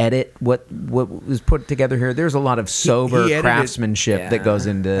 to edit what was put together here. There's a lot of sober edited- craftsmanship Yeah. that goes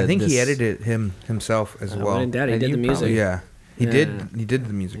into. I think he this. edited himself as I well. wouldn't doubt he And did you the music. probably- Yeah, he Yeah. did. He did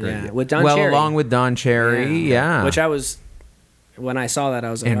the music. Yeah, Right? with Don well, Cherry. along with Don Cherry, yeah. Which I was, when I saw that,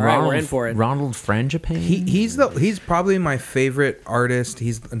 I was like, and all right, Ronald, we're in for it. Ronald Frangipane. He's probably my favorite artist.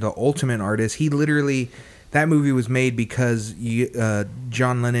 He's the ultimate artist. He literally, that movie was made because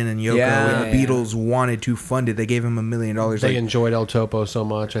John Lennon and Yoko Yeah. and the Beatles wanted to fund it. They gave him $1 million. They enjoyed El Topo so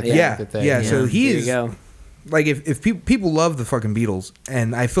much. I think yeah, that they, yeah. So There you he's go. like, if people love the fucking Beatles,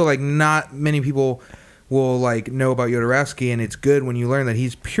 and I feel like not many people will like know about Jodorowsky, and it's good when you learn that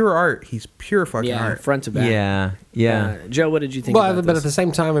he's pure art. He's pure fucking Yeah, art. front to back. yeah. Joe, what did you think Well, about but this? at the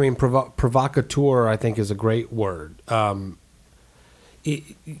same time, I mean, provocateur, I think, is a great word.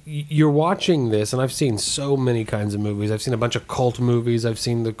 You're watching this, and I've seen so many kinds of movies. I've seen a bunch of cult movies. I've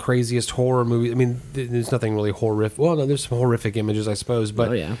seen the craziest horror movies. I mean, there's nothing really horrific. Well, no, there's some horrific images, I suppose. But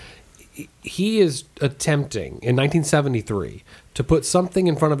Oh, yeah. he is attempting in 1973 to put something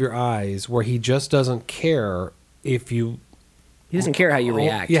in front of your eyes where he just doesn't care if you. He doesn't care how you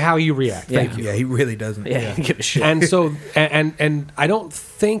react. Yeah, how you react. Yeah. Thank you. Yeah, he really doesn't. Yeah, he doesn't give a shit. And so and I don't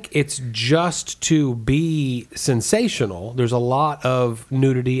think it's just to be sensational. There's a lot of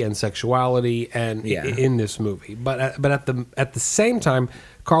nudity and sexuality and Yeah. in this movie. But at the same time,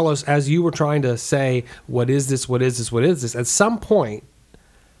 Carlos, as you were trying to say, what is this? What is this? What is this? At some point,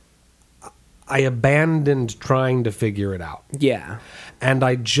 I abandoned trying to figure it out. Yeah. And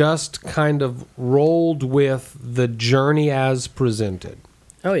I just kind of rolled with the journey as presented.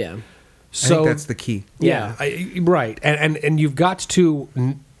 Oh, yeah. I So think that's the key. Yeah. Right. And you've got to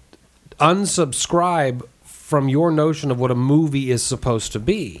unsubscribe from your notion of what a movie is supposed to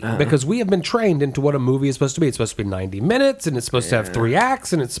be. Because we have been trained into what a movie is supposed to be. It's supposed to be 90 minutes, and it's supposed to have 3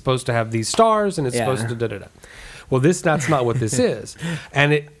 acts, and it's supposed to have these stars, and it's Yeah. supposed to da-da-da. Well, that's not what this is.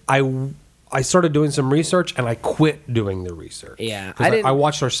 And I started doing some research, and I quit doing the research. Yeah, 'Cause I didn't- I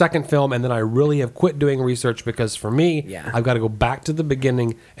watched our second film, and then I really have quit doing research because for me, Yeah. I've got to go back to the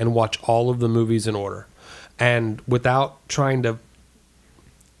beginning and watch all of the movies in order, and without trying to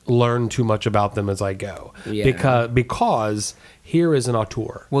learn too much about them as I go. Yeah. Because here is an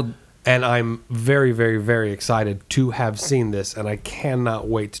auteur. Well, And I'm very, very, very excited to have seen this, and I cannot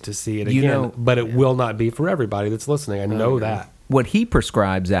wait to see it You again. know- but it will not be for everybody that's listening. I know that. what he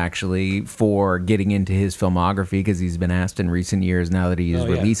prescribes actually for getting into his filmography, because he's been asked in recent years now that he is Oh,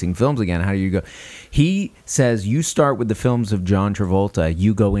 yeah. releasing films again, how do you go? He says you start with the films of John Travolta,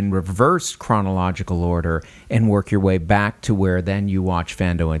 you go in reverse chronological order and work your way back to where then you watch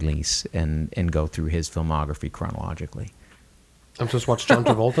Fando and Lis and go through his filmography chronologically. I'm supposed to watch John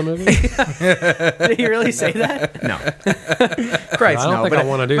Travolta movie? Did he really say that? No. Christ, I don't no, think but I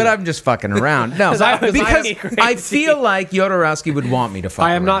wanna do But that. I'm just fucking around. No, I was because like crazy. I feel like Jodorowsky would want me to fuck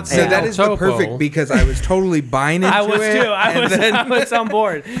I am not around. So saying that is the Topo. perfect, because I was totally buying into I was it. too. I was on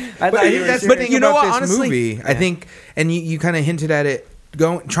board. I But thought you were that's the But thing you know about what, this honestly- movie. I think, and you kind of hinted at it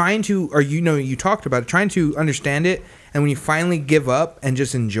trying to, or you talked about it, trying to understand it, and when you finally give up and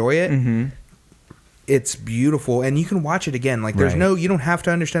just enjoy it, it's beautiful, and you can watch it again. Like there's Right. you don't have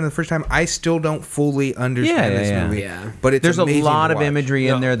to understand it the first time. I still don't fully understand this movie, Yeah. but it's There's a amazing lot to of watch. imagery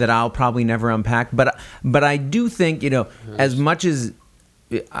in there that I'll probably never unpack, but I do think, as much as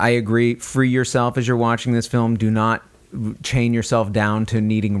I agree, free yourself as you're watching this film. Do not chain yourself down to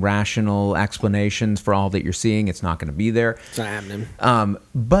needing rational explanations for all that you're seeing. It's not going to be there. It's not happening.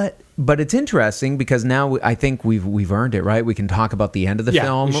 But it's interesting because now I think we've earned it, right? We can talk about the end of the Yeah,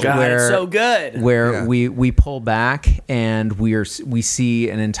 film we should. God, it's so good. where Yeah. we pull back and we see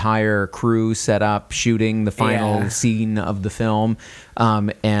an entire crew set up shooting the final Yeah. scene of the film,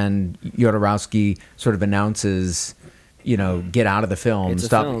 and Jodorowsky sort of announces, get out of the film. It's a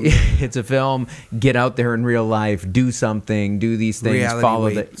Stop. film. It's a film. Get out there in real life. Do something. Do these things. Reality follow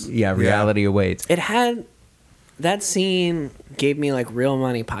awaits. reality awaits. It had that scene gave me like real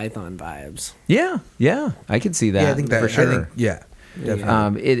Monty Python vibes. Yeah. I could see that. Yeah, I think that for sure.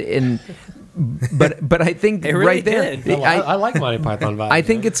 definitely. But I think It really right there, did. I like Monty Python vibes. I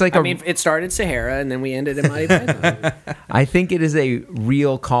think it's like I mean, it started Sahara and then we ended in Monty Python. I think it is a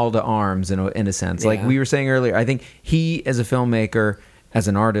real call to arms in a sense. Like Yeah. we were saying earlier, I think he, as a filmmaker, as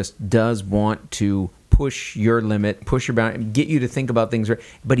an artist, does want to push your limit, push your boundary, get you to think about things.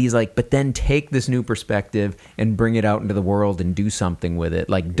 But he's like, but then take this new perspective and bring it out into the world and do something with it.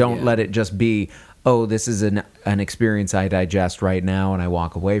 Like, don't Yeah. let it just be, oh, this is an experience I digest right now and I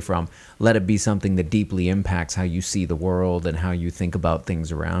walk away from. Let it be something that deeply impacts how you see the world and how you think about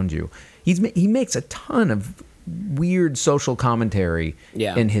things around you. He makes a ton of weird social commentary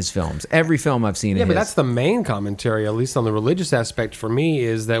Yeah. in his films. Every film I've seen Yeah, of but his. that's the main commentary, at least on the religious aspect for me,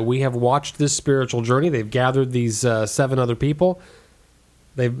 is that we have watched this spiritual journey. They've gathered these 7 other people.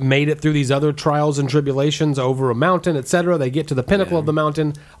 They've made it through these other trials and tribulations over a mountain, etc. They get to the pinnacle of the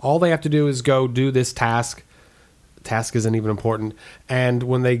mountain. All they have to do is go do this task. Task isn't even important. And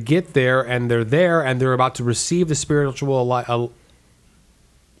when they get there and they're about to receive the spiritual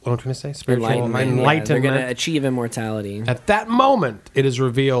what am I trying to say? Spiritual Enlightenment. Yeah, enlightenment. they're going to achieve immortality. At that moment, it is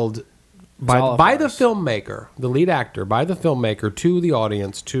revealed by all a the farce. filmmaker, the lead actor, by the filmmaker to the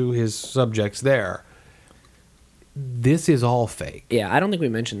audience, to his subjects there. This is all fake. Yeah, I don't think we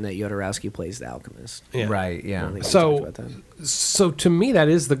mentioned that Jodorowsky plays the alchemist. Yeah. Right, I yeah. don't think we So, talked about that. so to me,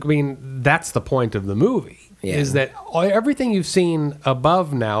 that's the point of the movie. Yeah. Is that everything you've seen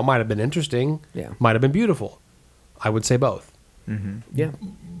above now might have been interesting, Yeah. might have been beautiful. I would say both, Yeah,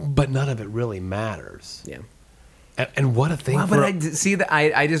 but none of it really matters. yeah. And what a thing! Well, for but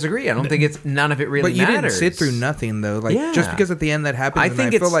a- I disagree. I don't think it's none of it really But you matters. didn't sit through nothing though. Like Yeah. just because at the end that happens, I and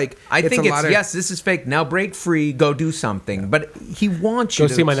think I feel like I think a it's lot of, yes, this is fake. Now break free, go do something. But he wants you Go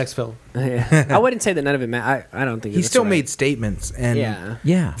to see my next film. I wouldn't say that none of it matters. I don't think he that's still right. made statements and Yeah.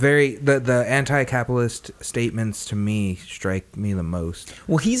 Yeah. very the anti-capitalist statements to me strike me the most.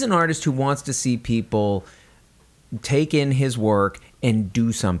 Well, he's an artist who wants to see people take in his work and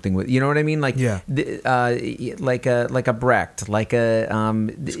do something with. You know what I mean? Like Yeah. like a Brecht, like a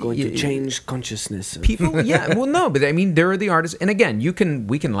It's going to change consciousness. Of, people. Yeah, well, no, but I mean, there are the artists, and again,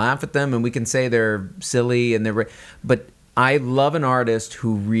 we can laugh at them and we can say they're silly and but I love an artist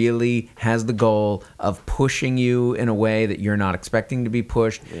who really has the goal of pushing you in a way that you're not expecting to be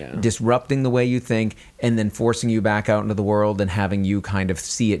pushed, Yeah. disrupting the way you think, and then forcing you back out into the world and having you kind of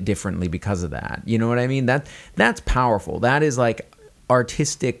see it differently because of that. You know what I mean? That's powerful. That is like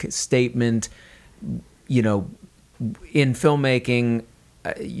artistic statement, in filmmaking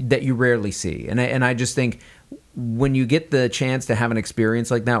that you rarely see. And I just think when you get the chance to have an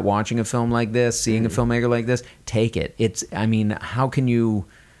experience like that, watching a film like this, seeing a filmmaker like this, take it. How can you,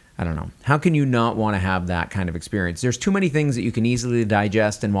 I don't know, how can you not want to have that kind of experience? There's too many things that you can easily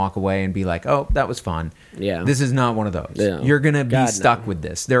digest and walk away and be like, oh, that was fun. Yeah. This is not one of those. Yeah. You're going to be God, stuck no. with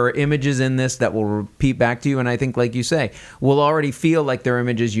this. There are images in this that will repeat back to you. And I think, like you say, will already feel like they're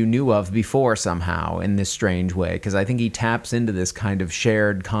images you knew of before somehow in this strange way. Because I think he taps into this kind of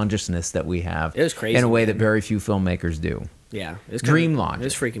shared consciousness that we have It was crazy, in a way man. that very few filmmakers do. yeah, it's Dream It logic.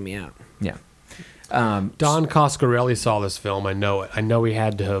 was freaking me out. Yeah. Don Coscarelli saw this film. I know it. I know he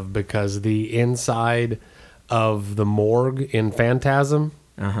had to have, because the inside of the morgue in Phantasm.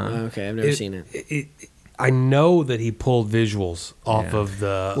 Okay, I've never seen it. I know that he pulled visuals off Yeah. of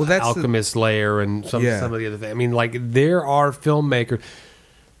the Well, that's Alchemist layer and some Yeah. of the other things. I mean, like, there are filmmakers.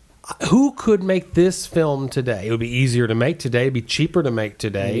 who could make this film today? It would be easier to make today, it'd be cheaper to make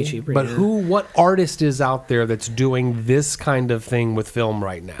today. Maybe cheaper, but yeah. what artist is out there that's doing this kind of thing with film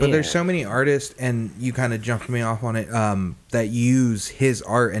right now? But there's so many artists, and you kind of jumped me off on it, that use his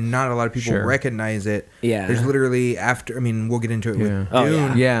art, and not a lot of people Sure. recognize it. Yeah. There's literally we'll get into it with Dune. Oh,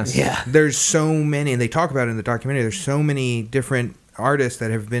 yeah. Yes. Yeah. There's so many, and they talk about it in the documentary. There's so many different artists that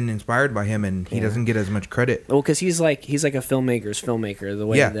have been inspired by him, and he doesn't get as much credit. Well, because he's like a filmmaker's filmmaker. The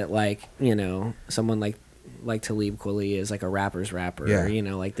way Yeah. that someone like Talib Kweli is like a rapper's rapper. Yeah.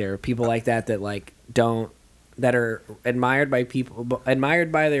 Like there are people like that that are admired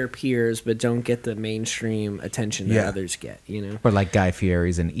by their peers, but don't get the mainstream attention that Yeah. others get. Or like Guy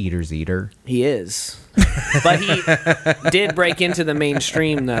Fieri's an Eater's Eater. He is, but he did break into the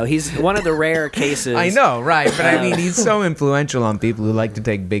mainstream though. He's one of the rare cases. I know, right? But I mean, he's so influential on people who like to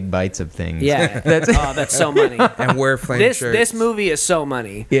take big bites of things. Yeah, that's so money. And wear flame This shirts. movie is so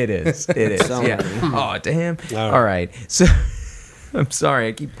money. It is. It is. So yeah. many. Oh, damn. All All right. So I'm sorry.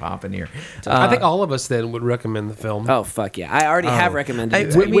 I keep popping here. I think all of us then would recommend the film. Oh fuck yeah! I already have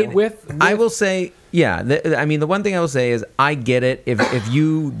recommended it. I will say, yeah. The one thing I will say is, I get it. If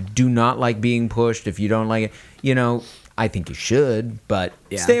you do not like being pushed, if you don't like it, I think you should, but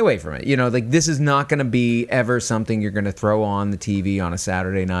Yeah. stay away from it. This is not going to be ever something you're going to throw on the TV on a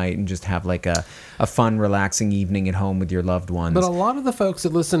Saturday night and just have like a fun, relaxing evening at home with your loved ones. But a lot of the folks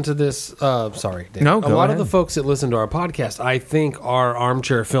that listen to this, sorry, Dan. No, a go lot ahead. of the folks that listen to our podcast, I think, are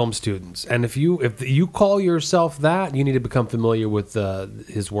armchair film students. And if you call yourself that, you need to become familiar with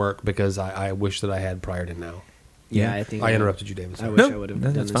his work, because I wish that I had prior to now. Yeah, I think I interrupted you, David. I sorry. wish No, I would have no,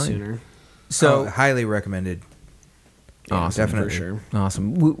 done that's this fine. sooner. so highly recommended. Awesome. Definitely. For sure.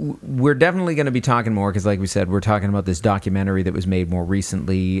 Awesome. We're definitely going to be talking more because, like we said, we're talking about this documentary that was made more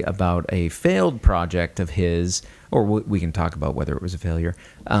recently about a failed project of his, or we can talk about whether it was a failure,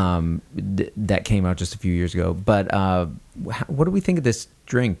 that came out just a few years ago. But what do we think of this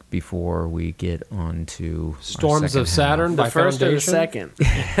drink before we get on to our Storms second of Saturn The by first or the Foundation. second?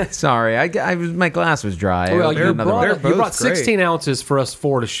 half? Sorry, my glass was dry. Well, I you opened another one. they're brought both great. 16 ounces for us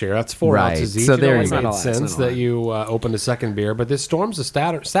four to share. That's 4 Right. ounces each. So It there only you go. made It's not a lot. sense It's not a that you opened a second beer. But this Storms of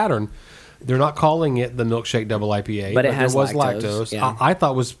Saturn, they're not calling it the Milkshake Double IPA, But it has there was lactose, lactose. yeah. I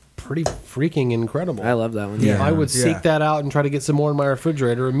thought was pretty freaking incredible. I love that one. Yeah. I would Yeah. seek that out and try to get some more in my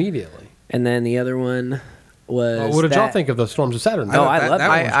refrigerator immediately. And then the other one was. What did y'all that- think of the Storms of Saturn? Oh, I love that it.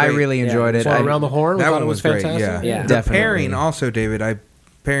 one was I great. really Yeah. enjoyed it. So Around the Horn, That I thought one it was was great. fantastic. Yeah, Yeah. The Definitely. pairing also, David.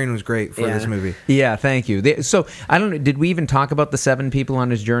 Pairing was great for Yeah. this movie. Yeah, thank you. So I don't know. Did we even talk about the 7 people on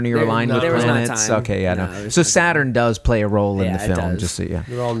his journey or There- aligned no, with there was not planets? time. Okay, yeah, No, no. there was So not time. Saturn does play a role in Yeah, the it film. does. Just so, yeah.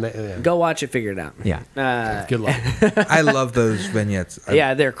 They're all Go watch it, figure it out. Yeah. Good luck. I love those vignettes.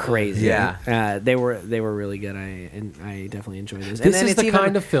 Yeah, they're crazy. Yeah. They were really good. I definitely enjoyed this. This is the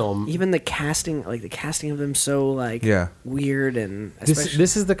kind of film. Even the casting, like the casting of them, so like Yeah. weird and especially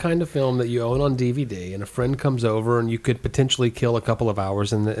This is the kind of film that you own on DVD, and a friend comes over, and you could potentially kill a couple of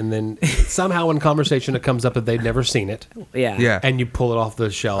hours, and then somehow in conversation it comes up that they've never seen it, Yeah. and you pull it off the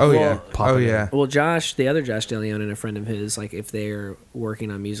shelf. Oh and yeah. pop Oh it in. yeah. Well, the other Josh DeLeon and a friend of his, like if they're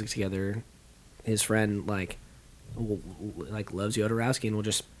working on music together, his friend like loves Jodorowsky and will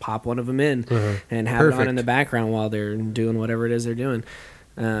just pop one of them in and have it on in Perfect. the background while they're doing whatever it is they're doing,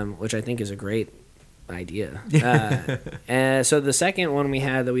 which I think is a great idea. And so the second one we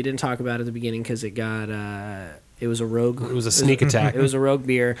had that we didn't talk about at the beginning because it got it was a rogue. It was a sneak attack. It was a rogue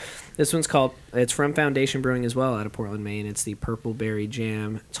beer. This one's called. It's from Foundation Brewing as well, out of Portland, Maine. It's the Purple Berry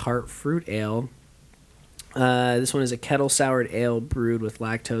Jam Tart Fruit Ale. This one is a kettle soured ale brewed with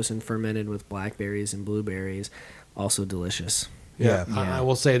lactose and fermented with blackberries and blueberries. Also delicious. Yeah. I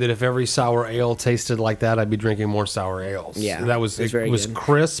will say that if every sour ale tasted like that, I'd be drinking more sour ales. Yeah, that was it's it very was good.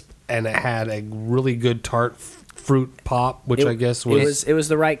 crisp, and it had a really good tart fruit pop, which I guess was it was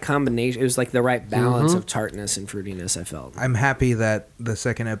the right combination. It was like the right balance of tartness and fruitiness. I felt. I'm happy that the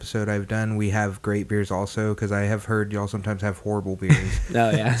second episode I've done, we have great beers also, because I have heard y'all sometimes have horrible beers. Oh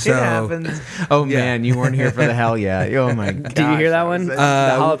yeah. So- It happens. Oh Yeah. man, you weren't here for the hell yeah. Oh my god. Did you hear that one? The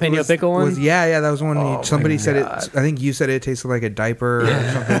jalapeno pickle one. Yeah, that was one. Oh, Somebody my said it. God. I think you said it tasted like a diaper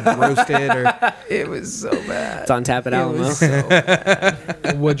or something roasted. Or It was so bad. It's on tap at It Alamo. was so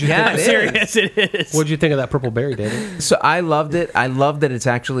bad. what'd you Yeah, think? it is. Serious, it is. What'd you think of that purple berry, David? So I loved it. I love that it's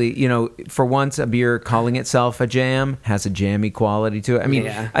actually, for once, a beer calling itself a jam has a jammy quality to it. I mean,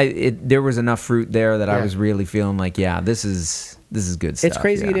 Yeah. there was enough fruit there that I Yeah. was really feeling like, yeah, this is good stuff. It's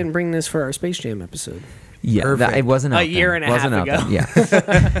crazy yeah. you didn't bring this for our Space Jam episode. Yeah, Perfect. it wasn't out A year then. and a half Wasn't out ago.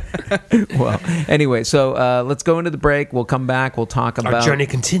 then. Yeah. Well, anyway, so let's go into the break. We'll come back. We'll talk about Our journey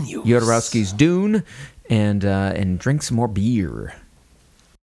continues. Jodorowsky's Dune and drink some more beer.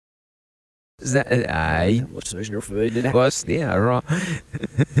 I What's your food? was yeah wrong.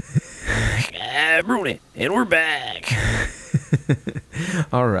 Bruni, and we're back.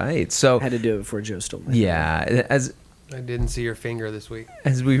 All right, so I had to do it before Joe stole my yeah, I didn't see your finger this week.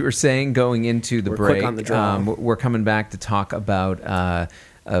 as we were saying going into the We're break, quick on the draw. we're coming back to talk about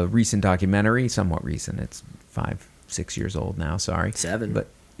a recent documentary, somewhat recent. It's 5-6 years old now. Sorry, 7. but.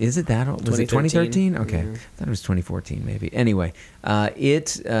 Is it that old? Was it 2013? 2013? Okay. Yeah. I thought it was 2014 maybe. Anyway,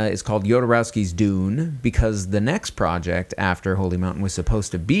 it is called Jodorowsky's Dune because the next project after Holy Mountain was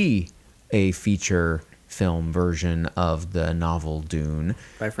supposed to be a feature film version of the novel Dune.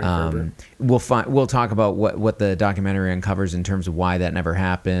 By Frank Herbert. We'll talk about what the documentary uncovers in terms of why that never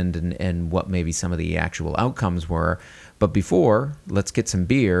happened and what maybe some of the actual outcomes were. But before, let's get some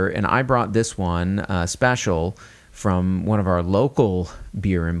beer. And I brought this one special from one of our local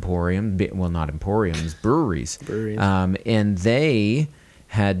beer emporium, well, not emporiums, breweries. And they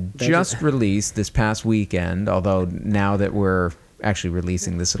had just released this past weekend, although now that we're actually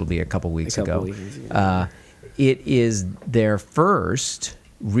releasing this, it'll be a couple weeks ago. It is their first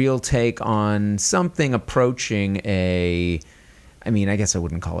real take on something approaching I guess I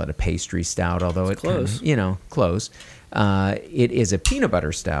wouldn't call it a pastry stout, although it's close. Close. It is a peanut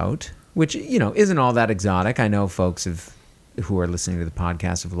butter stout, which, isn't all that exotic. I know folks who are listening to the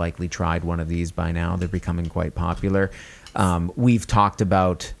podcast have likely tried one of these by now. They're becoming quite popular. We've talked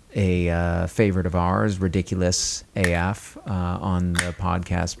about a favorite of ours, Ridiculous AF, on the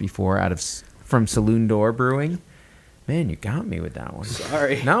podcast before, from Saloon Door Brewing. Man, you got me with that one.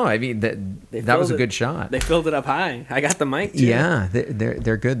 Sorry. No, I mean that was a good shot. They filled it up high. I got the mic too. Yeah,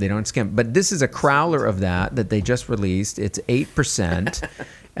 they're good. They don't skimp. But this is a crowler of that they just released. It's 8%.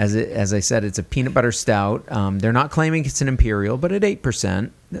 As I said, it's a peanut butter stout. They're not claiming it's an imperial, but at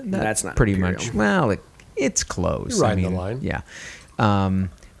 8%, That's not pretty imperial. much. Well, it's close. You're riding the line. Yeah.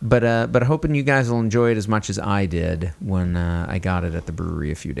 But hoping you guys will enjoy it as much as I did when I got it at the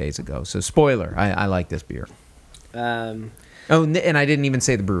brewery a few days ago. So spoiler, I like this beer. Oh, and I didn't even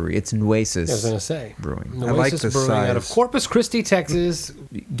say the brewery. It's Nueces I was going to say. Brewing. Nueces I like the Brewing out of size. Corpus Christi, Texas.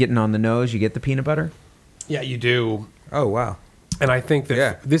 Getting on the nose, you get the peanut butter? Yeah, you do. Oh wow. And I think that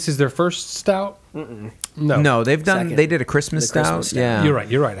Yeah. this is their first stout. No, they Second. did a Christmas The stout. Christmas stout. Yeah.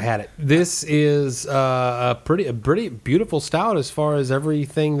 You're right. I had it. This is a pretty beautiful stout as far as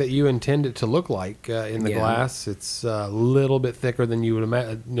everything that you intend it to look like in the Yeah. glass. It's a little bit thicker than you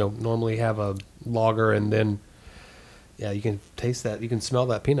would normally have a lager, and then you can taste that. You can smell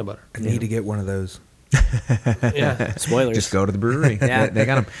that peanut butter. I need to get one of those. Yeah. Spoilers. Just go to the brewery. Yeah. They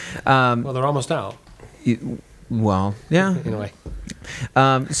got them. Well, they're almost out. Well, yeah. Anyway.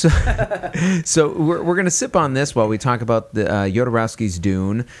 So we're going to sip on this while we talk about the Jodorowsky's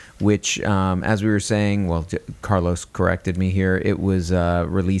Dune, which, as we were saying, Carlos corrected me here. It was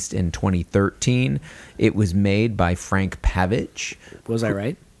released in 2013. It was made by Frank Pavich. Was I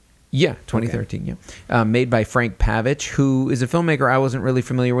right? Yeah, 2013. Yeah, made by Frank Pavich, who is a filmmaker I wasn't really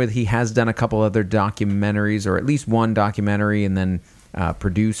familiar with. He has done a couple other documentaries, or at least one documentary, and then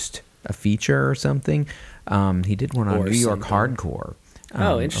produced a feature or something. He did one on Or New York something. Hardcore.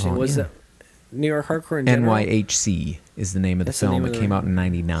 Interesting. Was yeah. that New York Hardcore in general? NYHC is the name of the That's the film. name It of came the- out in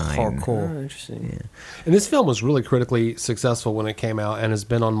 '99. Hardcore. Oh, interesting. And this film was really critically successful when it came out, and has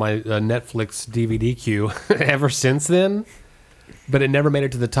been on my Netflix DVD queue ever since then. But it never made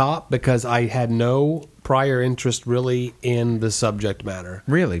it to the top because I had no prior interest really in the subject matter.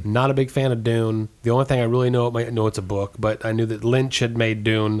 Really? Not a big fan of Dune. The only thing I really know it's a book, but I knew that Lynch had made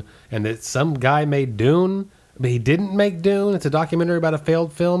Dune and that some guy made Dune, but he didn't make Dune. It's a documentary about a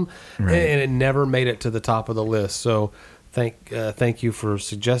failed film, and it never made it to the top of the list. So thank you for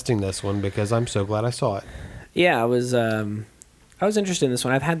suggesting this one because I'm so glad I saw it. Yeah, I was interested in this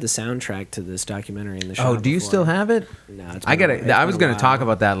one. I've had the soundtrack to this documentary in the shop. Oh, do you before. still have it? No, it's I been got a- it. it's I been was a going to while. talk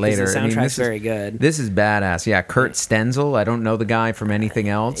about that 'Cause later. The soundtrack's this is very good. This is badass. Yeah, Kurt Stenzel. I don't know the guy from anything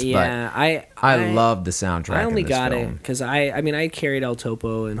else, Yeah, but I love the soundtrack. I only in this got film. it because I carried El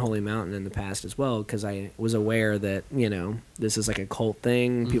Topo and Holy Mountain in the past as well because I was aware that this is like a cult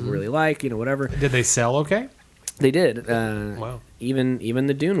thing people really like whatever. Did they sell okay? They did. Wow. Even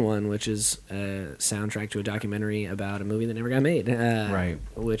the Dune one, which is a soundtrack to a documentary about a movie that never got made, Right.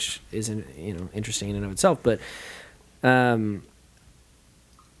 Which is interesting in and of itself. But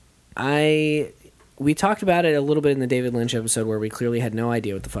we talked about it a little bit in the David Lynch episode where we clearly had no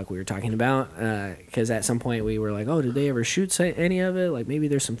idea what the fuck we were talking about because at some point we were like, oh, did they ever shoot any of it? Like maybe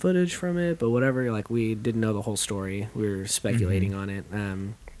there's some footage from it, but whatever. Like we didn't know the whole story. We were speculating on it.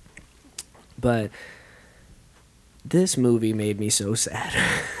 But This movie made me so sad.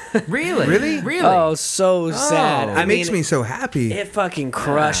 Really? Really? Oh, so sad. It I makes mean, me so happy. it fucking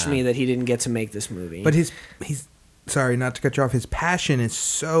crushed me that he didn't get to make this movie. But he's sorry, not to cut you off. His passion is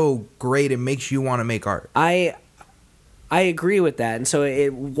so great. It makes you want to make art. I agree with that, and so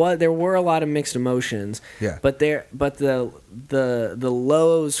there were a lot of mixed emotions. Yeah. But the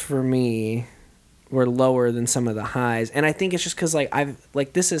lows for me were lower than some of the highs, and I think it's just because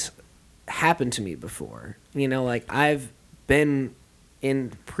this has happened to me before. You know, like I've been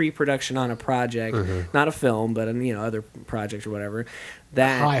in pre-production on a project, not a film, but other project or whatever.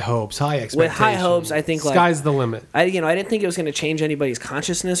 That High hopes, high expectations. with high hopes, I think sky's the limit. I didn't think it was going to change anybody's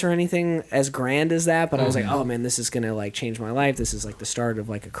consciousness or anything as grand as that, but I was like, oh man, this is going to like change my life. This is like the start of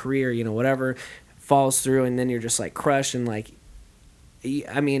like a career, whatever. Falls through, and then you're just like crushed, and like,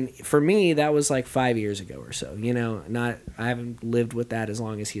 I mean, for me that was like 5 years ago or so. I haven't lived with that as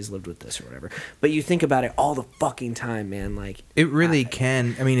long as he's lived with this or whatever. But you think about it all the fucking time, man. Like It really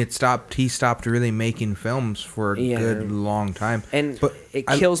can. I mean, he stopped really making films for a good long time. And but it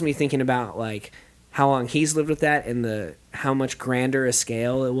kills me thinking about like how long he's lived with that and how much grander a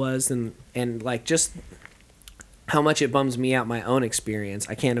scale it was and like just how much it bums me out my own experience.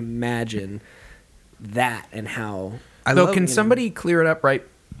 I can't imagine that and how. Can somebody clear it up? Right,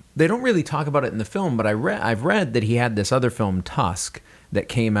 they don't really talk about it in the film, but I've read that he had this other film Tusk that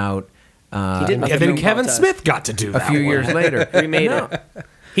came out. He did make And a then movie Kevin called Smith got to do a that few one. years later. Remade it.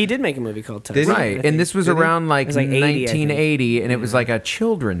 He did make a movie called Tusk. Did he? Right, and this was Did he? around like, It was like 80, I think. 1980, and it was like a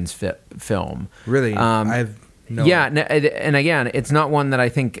children's film. Really, I've no. Yeah, and again, it's not one that I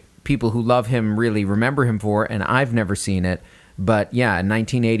think people who love him really remember him for, and I've never seen it. But yeah,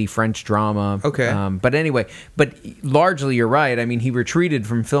 1980 French drama. Okay. But anyway, largely you're right. I mean, he retreated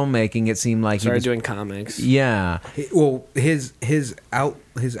from filmmaking. It seemed like Started he was doing comics. Yeah. Well, his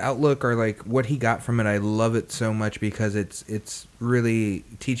outlook or like what he got from it, I love it so much because it's really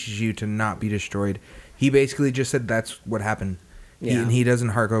teaches you to not be destroyed. He basically just said that's what happened. Yeah. He doesn't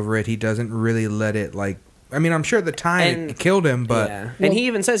hark over it. He doesn't really let it like. I mean, I'm sure at the time it killed him, but yeah. And he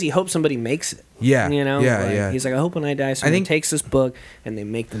even says he hopes somebody makes it. Yeah. Yeah. He's like, I hope when I die, someone takes this book and they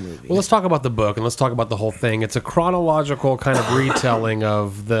make the movie. Well, let's talk about the book and let's talk about the whole thing. It's a chronological kind of retelling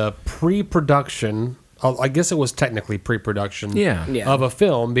of the pre-production. I guess it was technically pre-production of a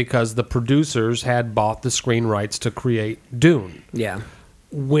film because the producers had bought the screen rights to create Dune. Yeah.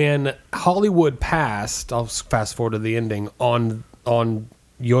 When Hollywood passed, I'll fast forward to the ending, on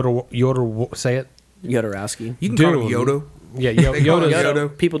Yoder, say it? Jodorowsky. you can call him Dune. Yodo. Yeah, They call him Yoda's,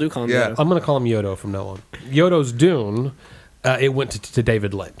 Yodo. People do call him Yeah. Yodo. I'm going to call him Yodo from now on. Yodo's Dune, it went to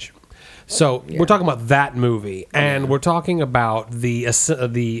David Lynch. So we're talking about that movie, and we're talking about the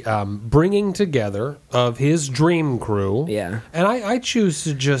bringing together of his dream crew. Yeah. And I choose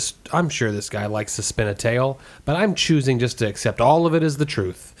to I'm sure this guy likes to spin a tale, but I'm choosing just to accept all of it as the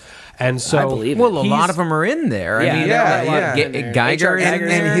truth. And so, I believe it. Well, a lot of them are in there. Yeah, I mean, yeah, Geiger is in And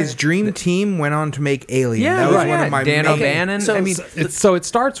there. his dream team went on to make Alien. Yeah, that was right. one of my Dan main- O'Bannon. So- I mean, so it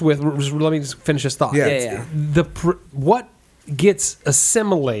starts with. Let me just finish this thought. Yeah. Yeah. What gets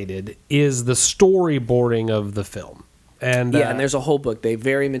assimilated is the storyboarding of the film, and And there's a whole book. They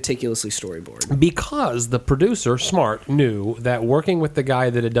very meticulously storyboard. because the producer Smart knew that working with the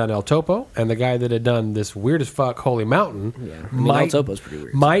guy that had done El Topo and the guy that had done this weird as fuck Holy Mountain, El Topo's pretty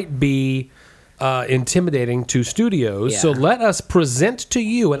weird. might be intimidating to studios. Yeah. So let us present to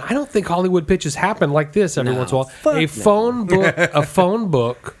you, and I don't think Hollywood pitches happen like this every No, once in a while. fuck no. A phone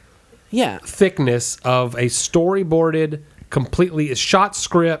book Yeah. thickness of a storyboarded, completely shot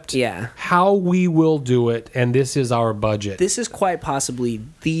script. Yeah. How we will do it, and this is our budget. This is quite possibly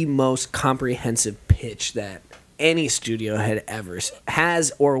the most comprehensive pitch that any studio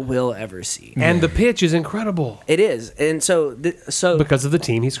has or will ever see. and the pitch is incredible It is. And so because of the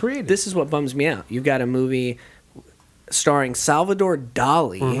team he's created. this is what bums me out. You've got a movie starring Salvador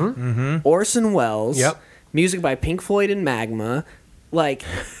Dali, Orson Welles, Yep. music by Pink Floyd and Magma, like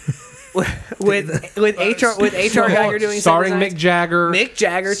with HR Geiger doing starring sound Mick Jagger. Mick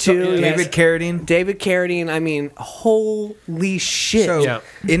Jagger too. David Carradine. David Carradine. I mean, holy shit. So Yeah.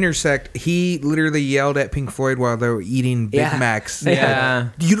 Intersect, he literally yelled at Pink Floyd while they were eating Big Yeah. Macs. Yeah.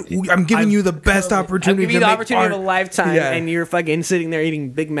 I'm giving you the best I'm opportunity giving you to the make opportunity art. of a lifetime, Yeah. and you're fucking sitting there eating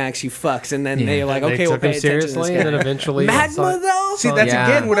Big Macs, you fucks, and then they're like, They okay, we'll took pay him attention to this seriously, guy. and then eventually Magma though. See, that's Yeah.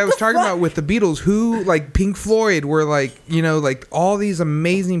 again what I was talking about with the Beatles, who like Pink Floyd were like, like all these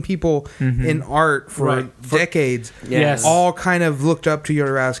amazing people in art for Right. decades. Yes. All kind of looked up to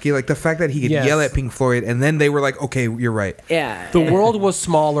Jodorowsky. Like the fact that he could Yes. yell at Pink Floyd and then they were like, okay, you're right. Yeah, The world was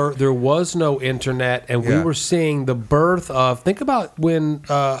smaller. There was no internet, and we Yeah. were seeing the birth of. Think about when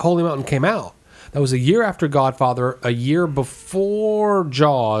Holy Mountain came out. That was a year after Godfather, a year before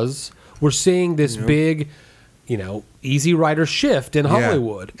Jaws. We're seeing this big, Easy Rider shift in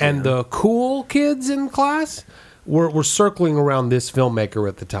Hollywood. And the cool kids in class were circling around this filmmaker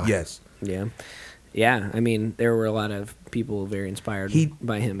at the time. Yes. Yeah. Yeah. I mean, there were a lot of people very inspired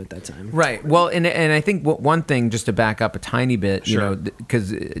by him at that time. Right. Well, and I think one thing, just to back up a tiny bit,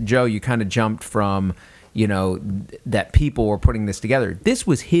 because Joe, you kind of jumped from, that people were putting this together. This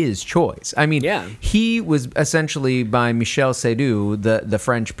was his choice. I mean, he was essentially, by Michel Seydoux, the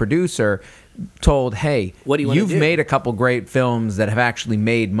French producer, told, hey, what do you want to do? You've made a couple great films that have actually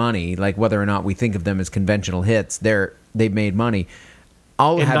made money, like whether or not we think of them as conventional hits, they've made money.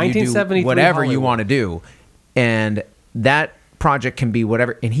 I'll have you do whatever you want to do. And that project can be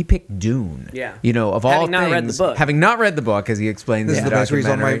whatever. And he picked Dune. Yeah. Of all things. Having not read the book, as he explains This is the best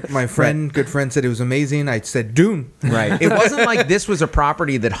reason. My good friend said it was amazing. I said Dune. Right. It wasn't like this was a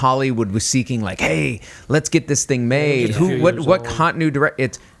property that Hollywood was seeking, like, hey, let's get this thing made. What hot new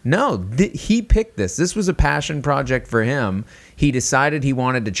direct? He picked this. This was a passion project for him. He decided he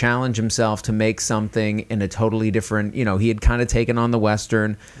wanted to challenge himself to make something in a totally different, he had kind of taken on the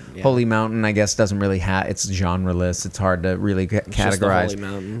Western. Yeah. Holy Mountain, I guess, doesn't really have, it's genreless. It's hard to really categorize. Holy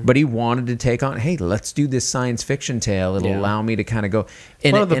Mountain. But he wanted to take on, hey, let's do this science fiction tale. It'll allow me to kind of go.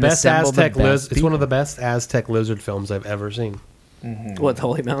 It's one of the best Aztec lizard. It's one of the best Aztec lizard films I've ever seen. Mm-hmm. What, the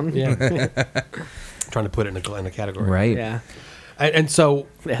Holy Mountain? Yeah. Trying to put it in a category. Right. Yeah. And so,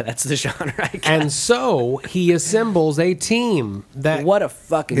 that's the genre. And so he assembles a team that what a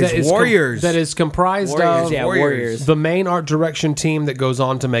fucking warriors that is comprised of warriors. The main art direction team that goes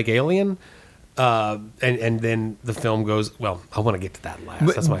on to make Alien. And then the film goes, well, I want to get to that last.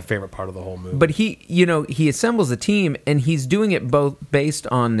 That's my favorite part of the whole movie. But he assembles a team, and he's doing it both based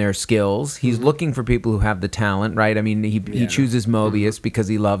on their skills. He's looking for people who have the talent, right? I mean, he chooses Mobius because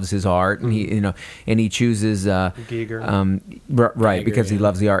he loves his art, and he chooses Giger. Right, because he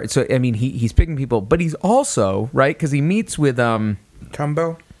loves the art. So I mean, he's picking people, but he's also right because he meets with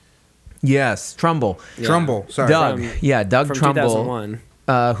Trumbo. Yes, Trumbull. Yeah. Trumbull. Sorry, Doug. Doug from Trumbull. 2001.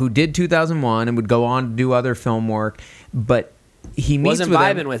 Who did 2001 and would go on to do other film work, but he meets with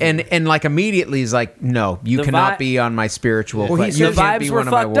him, and like immediately he's like, "No, you cannot be on my spiritual. Well, you can't be one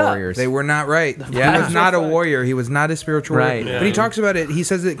of my warriors." They were not right. He was not a warrior. He was not a spiritual warrior. Yeah. But he talks about it. He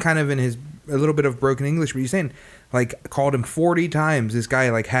says it kind of in a little bit of broken English. But he's saying, like, called him 40 times. This guy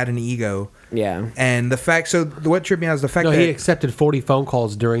like had an ego. Yeah. And the fact. So what tripped me out is the fact that he accepted 40 phone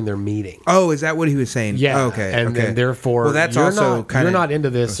calls during their meeting. Oh, is that what he was saying? Yeah. Oh, okay. And therefore, well, that's also kind of you're not into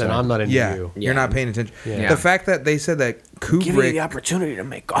this, and I'm not into you. You're not paying attention. Yeah. The fact that they said that Kubrick give you the opportunity to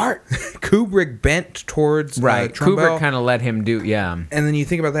make art. Kubrick bent towards right. Trumbo, Kubrick kind of let him do. Yeah. And then you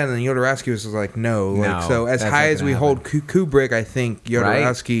think about that, and then Jodorowsky was like, no. Like, so as that's high not as we gonna hold Kubrick, I think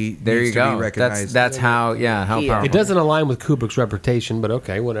Jodorowsky there needs you to go. be recognized. That's how powerful. It doesn't align with Kubrick's reputation, but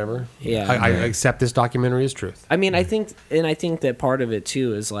okay, whatever. Yeah. I accept this documentary as truth. I mean, I think that part of it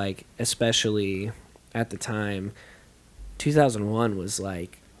too is like, especially at the time, 2001 was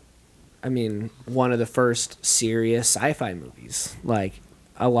like, I mean, one of the first serious sci-fi movies. Like,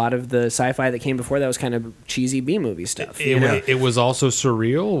 a lot of the sci-fi that came before that was kind of cheesy B-movie stuff. It was also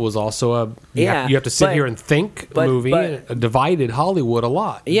surreal. It was also you have to sit here and think movie. It divided Hollywood a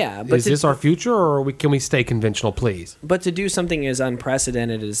lot. Yeah. But is this our future, or can we stay conventional, please? But to do something as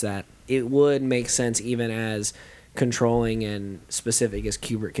unprecedented as that, it would make sense, even as controlling and specific as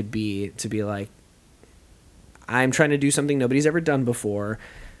Kubrick could be, to be like, I'm trying to do something nobody's ever done before.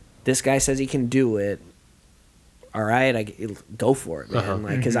 This guy says he can do it. All right, go for it, man.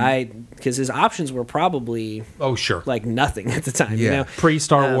 Like, because his options were probably like nothing at the time. Yeah. You know? Pre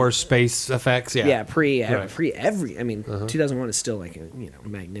Star Wars space effects. Yeah, yeah, pre every. I mean, 2001 is still like a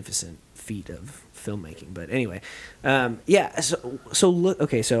magnificent feat of filmmaking. But anyway, yeah. So look.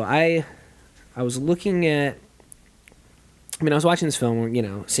 Okay, so I was looking at. I mean, I was watching this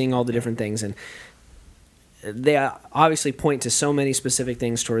film, seeing all the different things, and they obviously point to so many specific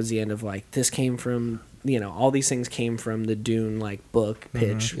things towards the end of like, this came from, all these things came from the Dune like book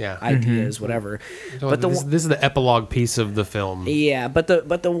pitch, ideas, whatever. But this is the epilogue piece of the film. Yeah, but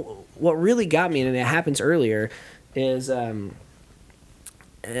what really got me, and it happens earlier, is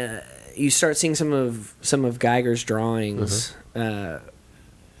you start seeing some of Geiger's drawings,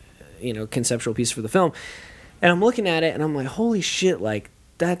 conceptual piece for the film. And I'm looking at it, and I'm like, holy shit, like,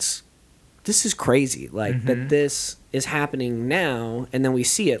 this is crazy. Like, that this is happening now, and then we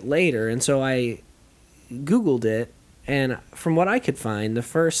see it later. And so I Googled it, and from what I could find, the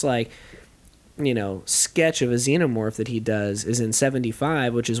first, sketch of a xenomorph that he does is in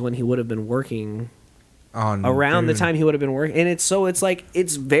 1975, which is when he would have been working around the Dune. time he would have been working. And it's like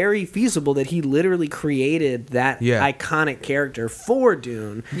it's very feasible that he literally created that iconic character for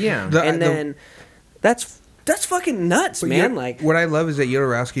Dune. Yeah. Then that's fucking nuts, man. Like, what I love is that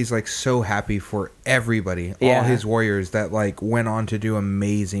Jodorowsky's like so happy for everybody, all his warriors that like went on to do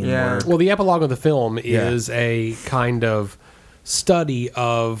amazing work. Well, the epilogue of the film is a kind of study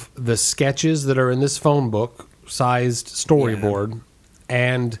of the sketches that are in this phone book sized storyboard,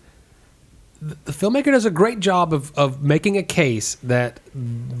 and the filmmaker does a great job of making a case that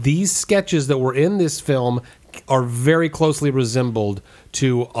these sketches that were in this film are very closely resembled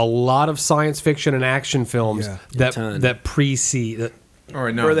to a lot of science fiction and action films that precede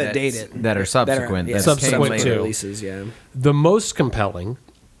or that date it, that are subsequent, subsequent to releases. Yeah, the most compelling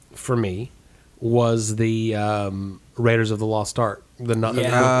for me was the Raiders of the Lost Ark. When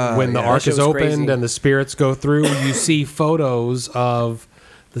the Ark is opened crazy. And the spirits go through, you see photos of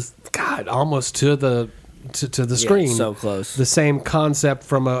this. God, almost to the screen, so close. The same concept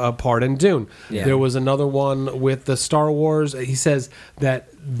from a part in Dune. Yeah. There was another one with the Star Wars. He says that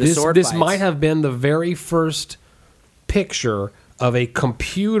this might have been the very first picture of a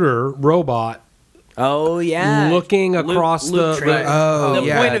computer robot. Oh yeah, looking across the point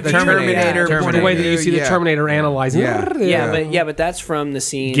of Terminator. The way that you see the Terminator analyzing. But that's from the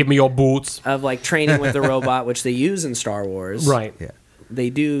scene. Give me your boots of like training with the robot, which they use in Star Wars. Right. Yeah. They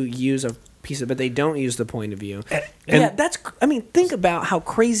do use a piece of, but they don't use the point of view. Think about how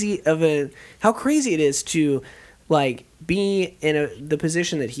crazy it is to like be in the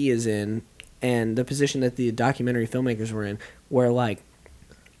position that he is in, and the position that the documentary filmmakers were in, where like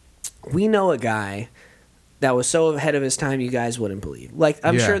we know a guy that was so ahead of his time you guys wouldn't believe. Like,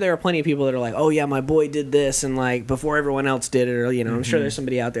 I'm sure there are plenty of people that are like, oh yeah, my boy did this, and like before everyone else did it, or I'm sure there's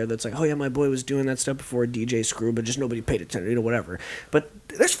somebody out there that's like, oh yeah, my boy was doing that stuff before DJ Screw, but just nobody paid attention, whatever. But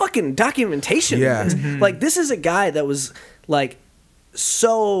there's fucking documentation of this. Like, this is a guy that was like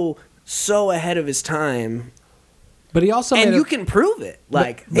so ahead of his time. But he also you can prove it.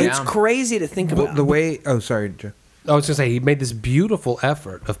 Like, it's crazy to think about. The way sorry, Joe. I was going to say, he made this beautiful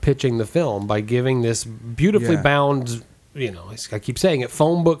effort of pitching the film by giving this beautifully bound, I keep saying it,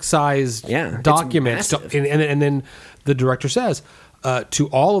 phone book sized documents. And then the director says, to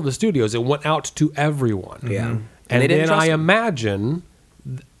all of the studios, it went out to everyone. Yeah. And then I imagine,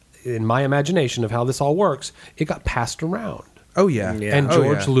 in my imagination of how this all works, it got passed around. Oh yeah. And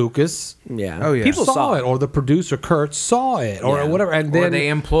George Lucas, people saw it, or the producer Kurt saw it, or whatever, and then they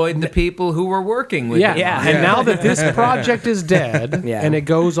employed the people who were working with it. And now that this project is dead, and it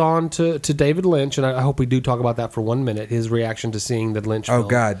goes on to David Lynch, and I hope we do talk about that for 1 minute. His reaction to seeing the Lynch film. Oh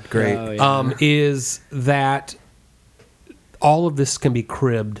God, great. Is that all of this can be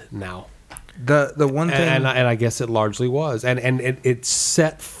cribbed now? The one thing, and I guess it largely was, and it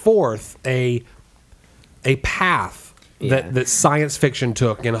set forth a path. That science fiction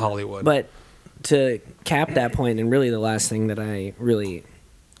took in Hollywood. But to cap that point, and really the last thing that I really,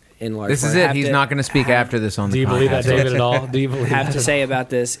 in large this is it. He's not going to speak after this on the podcast. Do you believe that, David, at all? Do you believe have to say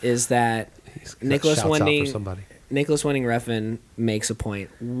about this is that Nicholas Winding Refn makes a point.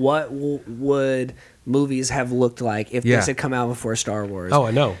 What would movies have looked like if this had come out before Star Wars? Oh,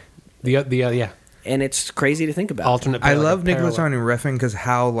 I know. And it's crazy to think about. Alternate. I love Nicholas Winding Refn because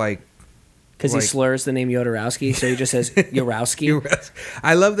how like. Because he slurs the name Jodorowsky, so he just says Yorowski.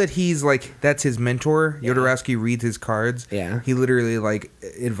 I love that he's like, that's his mentor. Jodorowsky reads his cards. Yeah. He literally like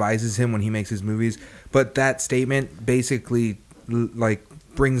advises him when he makes his movies. But that statement basically like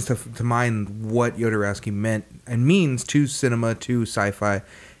brings to mind what Jodorowsky meant and means to cinema, to sci-fi.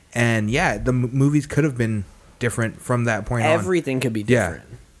 And the movies could have been different from that point on. Everything could be different.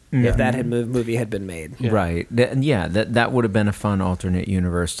 If that movie had been made. Right. That would have been a fun alternate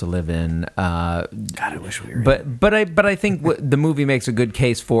universe to live in. God, I wish we were. But I think the movie makes a good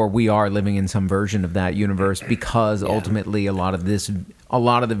case for we are living in some version of that universe because ultimately a lot of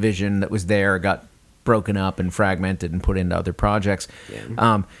the vision that was there got broken up and fragmented and put into other projects.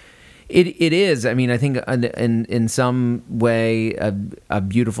 Yeah. It is. I mean, I think in some way a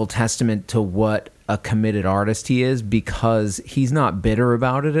beautiful testament to what a committed artist he is because he's not bitter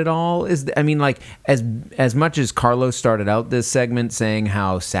about it at all. As much as Carlos started out this segment saying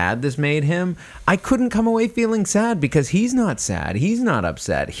how sad this made him, I couldn't come away feeling sad because he's not sad. He's not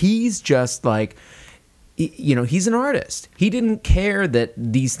upset. He's just like, he's an artist. He didn't care that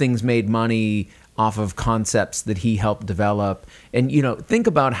these things made money off of concepts that he helped develop. And, you know, think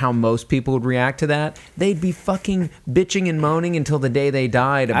about how most people would react to that. They'd be fucking bitching and moaning until the day they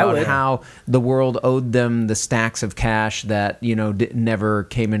died about would. how the world owed them the stacks of cash that, you know, never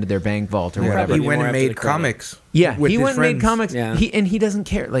came into their bank vault or whatever. He More went and after the made credit. comics. Yeah, with he his went and made friends. comics. Yeah. He doesn't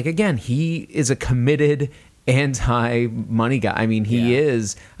care. Like, again, he is a committed anti-money guy. I mean, he Yeah.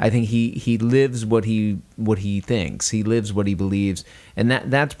 is. I think he lives what he thinks. He lives what he believes, and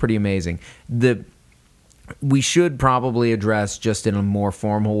that's pretty amazing. We should probably address, just in a more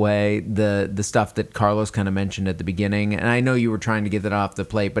formal way, the stuff that Carlos kind of mentioned at the beginning. And I know you were trying to get that off the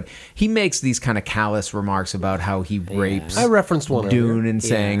plate, but he makes these kind of callous remarks about how he rapes I referenced one Dune earlier. and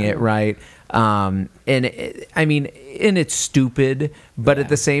saying Yeah. it right. And I mean, and it's stupid, but at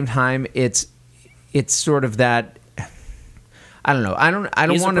the same time, it's sort of that. I don't know. I don't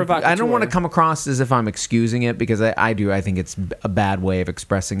He's a want to. I don't want to provocateur. come across as if I'm excusing it, because I do. I think it's a bad way of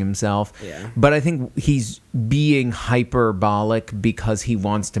expressing himself. Yeah. But I think he's being hyperbolic because he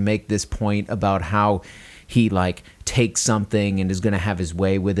wants to make this point about how he like takes something and is going to have his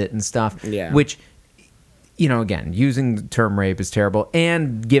way with it and stuff. Yeah. Which, you know, again, using the term rape is terrible.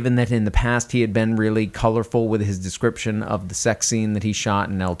 And given that in the past he had been really colorful with his description of the sex scene that he shot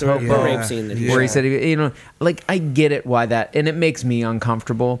in El Topo, The rape scene that he where he shot. said, you know, like, I get it why that, and it makes me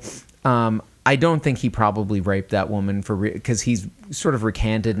uncomfortable. I don't think he probably raped that woman because he's sort of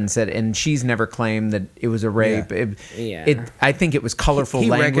recanted and said, and she's never claimed that it was a rape. Yeah. I think it was colorful He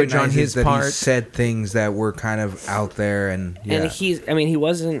language on recognizes his that part. He said things that were kind of out there, and yeah. And he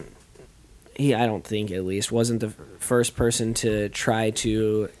wasn't. I don't think, at least, wasn't the first person to try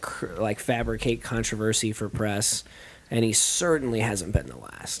to like fabricate controversy for press, and he certainly hasn't been the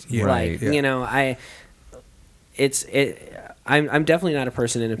last. Yeah. Right, Like, yeah. you know, I'm definitely not a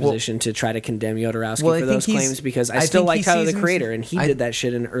person in a position to try to condemn Jodorowsky Well, I for think those he's- claims, because I I still think like he Tyler sees the him- Creator, and he I- did that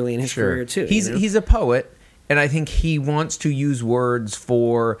shit early in his career too. He's you know? he's a poet, and I think he wants to use words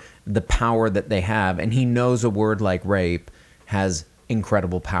for the power that they have, and he knows a word like rape has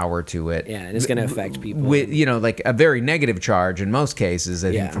incredible power to it. Yeah, and it's gonna affect people. With, you know, like a very negative charge in most cases,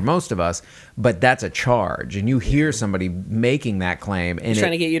 I think, Yeah. for most of us, but that's a charge, and you hear somebody making that claim, and He's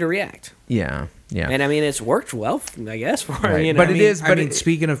trying to get you to react. yeah. And I mean, it's worked well, I guess, for him. Right. You know? But I it mean, is- I mean, it-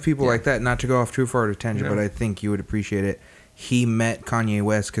 speaking of people like that, not to go off too far to tangent, but I think you would appreciate it. He met Kanye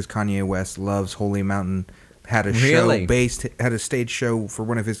West because Kanye West loves Holy Mountain. Had a Really? had a stage show for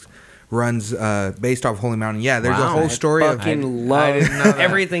one of his runs based off Holy Mountain. Yeah, there's a Wow. whole story of fucking love didn't know that.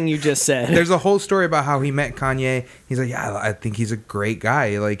 everything you just said. there's a whole story about how he met Kanye. He's like, yeah, I think he's a great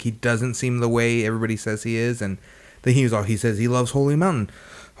guy. Like, he doesn't seem the way everybody says he is, and then he says he loves Holy Mountain.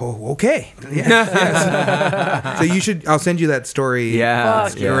 Oh, okay. Yeah. Yes. So you should. I'll send you that story. Yeah.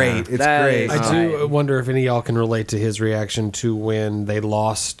 It's Fuck yeah. great. It's That great. is- I do wonder if any of y'all can relate to his reaction to when they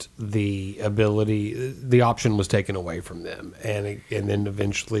lost the ability, the option was taken away from them, and then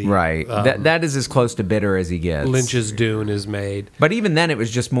eventually, Right. That is as close to bitter as he gets. Lynch's Dune is made. But even then, it was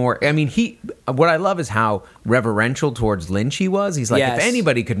just more. I mean, what I love is how reverential towards Lynch he was. He's like, Yes. if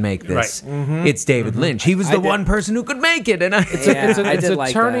anybody could make this, Right. it's David Lynch. He was the one person who could make it, and Yeah, It's I a did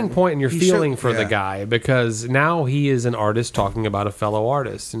like turning that. point in your He feeling showed- for the yeah. guy, because now he is an artist talking about a fellow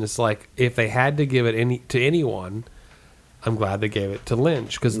artist, and it's like, if they had to give it to anyone, I'm glad they gave it to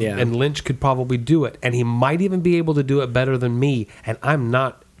Lynch, because Yeah. and Lynch could probably do it, and he might even be able to do it better than me, and I'm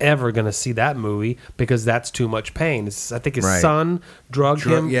not ever going to see that movie because that's too much pain. I think his Right. son drug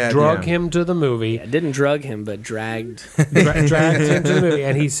yeah. him to the movie. I didn't drug him, but dragged. Dragged him to the movie,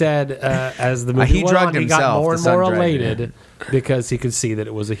 and he said, as the movie He went drugged on, he got himself. more The and son more dragged him. elated because he could see that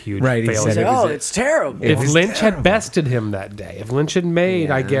it was a huge Right, he failure. said it oh, was it's terrible. If Lynch had bested him that day, if Lynch had made,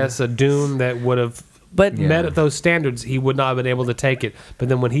 I guess, a Dune that would have But met at those standards, he would not have been able to take it. But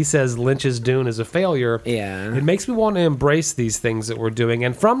then when he says Lynch's Dune is a failure, Yeah. it makes me want to embrace these things that we're doing.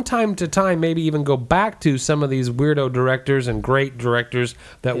 And from time to time, maybe even go back to some of these weirdo directors and great directors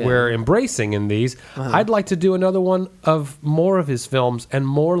that we're embracing in these. I'd like to do another one of more of his films and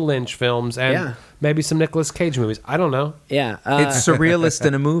more Lynch films and Yeah. maybe some Nicolas Cage movies. I don't know. yeah, it's surrealist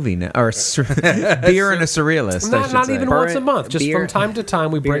in a movie now, or beer and a surrealist. I should Not say. even Burn- once a month. Just beer- from time to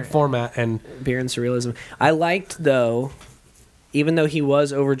time, we break format and beer and surrealism. I liked, though, even though he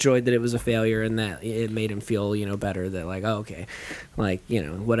was overjoyed that it was a failure and that it made him feel, better, that like, oh, okay, like,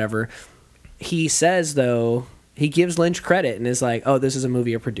 whatever. He says, though, he gives Lynch credit and is like, oh, this is a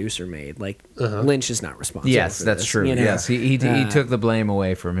movie a producer made. Like, Lynch is not responsible. Yes, for that's this, true. Yes, he took the blame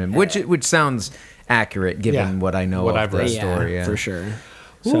away from him, which sounds accurate given Yeah, what I know what of I've the read. story. Yeah, for sure.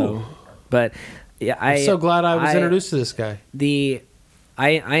 So, but yeah, I'm so glad I was introduced to this guy.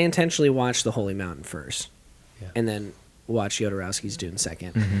 I intentionally watched The Holy Mountain first, and then watch Jodorowsky's Dune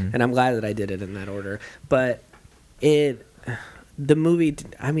second, and I'm glad that I did it in that order. But the movie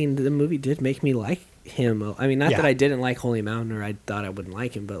did make me like him. I mean, not that I didn't like Holy Mountain or I thought I wouldn't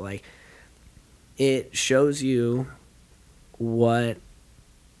like him, but like it shows you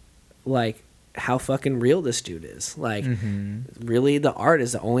how fucking real this dude is. Like, really, the art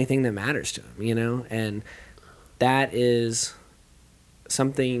is the only thing that matters to him, you know? And that is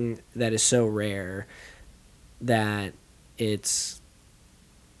something that is so rare that it's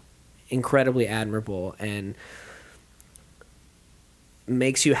incredibly admirable and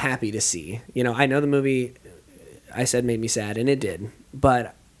makes you happy to see. You know, I know the movie, I said, made me sad, and it did,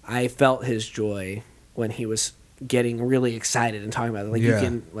 but I felt his joy when he was getting really excited and talking about it. Like, you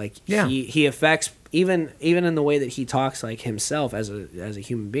can, like, he affects, even in the way that he talks, like, himself as a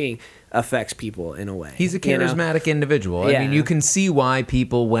human being, affects people in a way. He's a charismatic individual. I mean, you can see why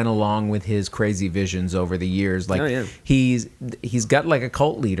people went along with his crazy visions over the years. Like, he's got like a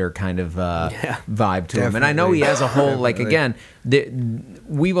cult leader kind of vibe to him. And I know he has a whole, like, again,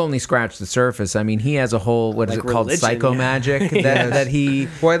 we've only scratched the surface. I mean, he has a whole, what is it called, psychomagic that he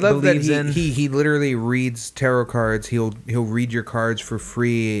Well, I love that believes in. he literally reads tarot cards. He'll read your cards for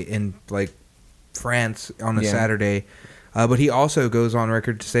free in, like, France on a Saturday. But he also goes on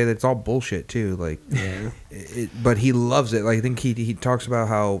record to say that it's all bullshit too. Like, but he loves it. Like, I think he talks about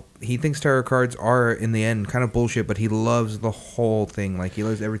how he thinks tarot cards are in the end kind of bullshit, but he loves the whole thing. Like, he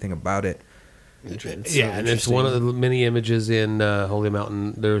loves everything about it. And it's one of the many images in Holy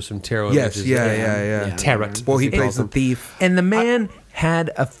Mountain. There are some tarot images. Yeah. Tarot. Well, he plays the thief. And the man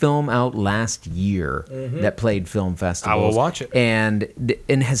had a film out last year that played film festivals. I will watch it. And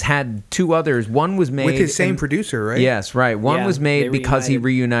has had two others. One was made With his same producer, right? Yes, right. One was made they because he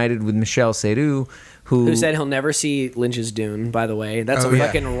reunited with Michel Seydoux, who said he'll never see Lynch's Dune, by the way. That's Oh, a yeah.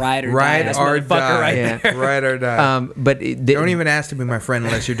 fucking ride or die. Ride ass or motherfucker die. right there. Ride or die. but Don't even ask to be my friend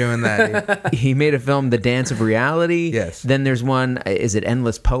unless you're doing that. he made a film, The Dance of Reality. Yes. Then there's one, is it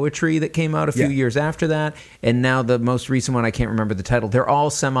Endless Poetry, that came out a few years after that. And now the most recent one, I can't remember the title. They're all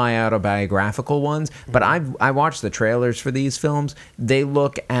semi-autobiographical ones. But I watched the trailers for these films. They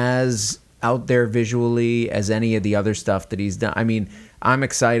look as out there visually as any of the other stuff that he's done. I mean, I'm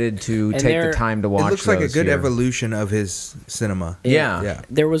excited to take the time to watch. It looks like a those good here. evolution of his cinema. Yeah.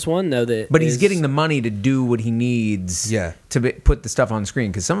 There was one, though, that But he's getting the money to do what he needs to put the stuff on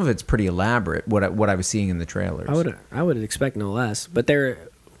screen, because some of it's pretty elaborate, what I was seeing in the trailers. I would expect no less. But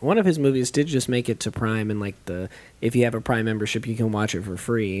one of his movies did just make it to Prime, and like if you have a Prime membership, you can watch it for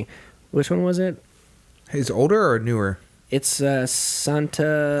free. Which one was it? Is older or newer? It's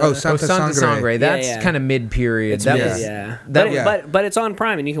Santa. Oh, Santa Sangre. That's kind of mid-period. But it's on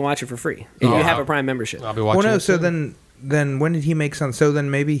Prime, and you can watch it for free if you have a Prime membership. I'll be watching Well, no. it So soon. then when did he make Santa? So then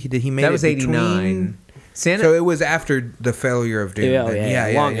maybe did he make That was it between- 89. Santa. So it was after the failure of Dune.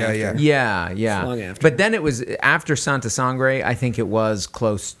 Long after. Yeah. Long after. But then it was after Santa Sangre. I think it was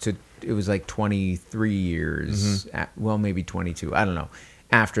close to. It was like 23 years. Well, maybe 22. I don't know.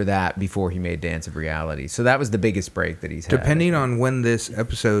 After that, before he made Dance of Reality. So that was the biggest break that he's had. Depending on when this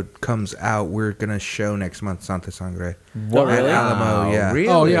episode comes out, we're going to show next month Santa Sangre. Oh, really? At Alamo, yeah. Really?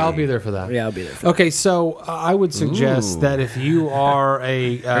 Oh, yeah, I'll be there for that. Yeah, I'll be there. Okay, so I would suggest that if you are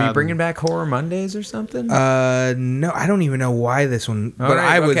a... Are you bringing back Horror Mondays or something? No, I don't even know why this one. But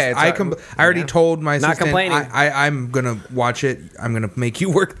right, I was. okay, I already told my Not assistant complaining. I'm gonna watch it. I'm gonna make you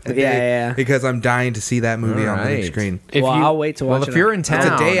work the day Yeah. because I'm dying to see that movie All on the big right. screen. I'll wait to watch well, it. if you're in town, It's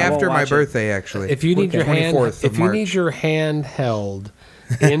a day I won't after my watch it. birthday, actually. If you need your hand, 24th of if you need March. your hand held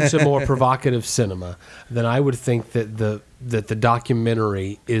into more provocative cinema, then I would think that the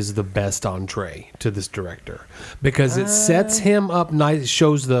documentary is the best entree to this director, because it sets him up nice,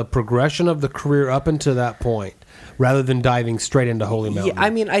 shows the progression of the career up until that point, rather than diving straight into Holy Mountain. Yeah, I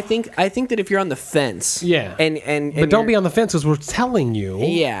mean, I think that if you're on the fence, and but don't be you're- on the fence, because we're telling you,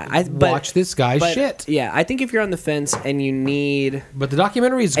 watch this guy's shit. Yeah, I think if you're on the fence and you need, But the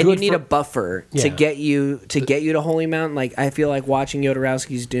documentary is and good. you need for, a buffer Yeah. to get you to Holy Mountain, like I feel like watching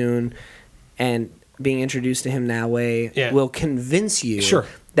Jodorowsky's Dune and being introduced to him that way will convince you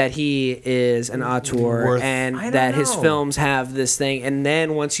that he is an auteur and that his films have this thing, and then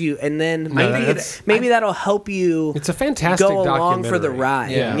maybe that'll help you. It's a fantastic go along for the documentary.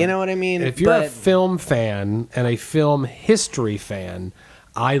 ride. Yeah. You know what I mean? If you're a film fan and a film history fan,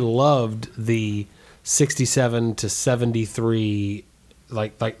 I loved the 67 to 73,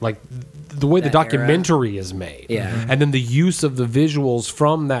 like the way the That documentary is made. Yeah. And then the use of the visuals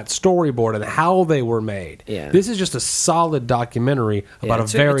from that storyboard and how they were made. Yeah. This is just a solid documentary about a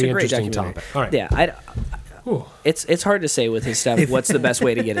very great interesting documentary. topic. All right. Yeah, it's hard to say with his stuff what's the best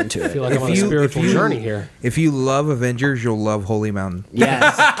way to get into I feel it. like I'm on a spiritual journey here. If you love Avengers, you'll love Holy Mountain.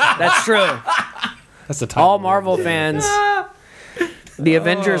 Yes, that's true. That's the title. All Marvel fans, the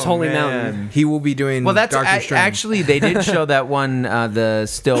Avengers Holy Mountain. He will be doing Well, that's Doctor Strange. actually they did show that one the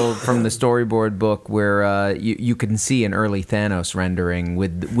still from the storyboard book where you can see an early Thanos rendering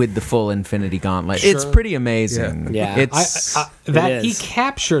with the full Infinity Gauntlet. It's Sure. pretty amazing. Yeah. It's That he is.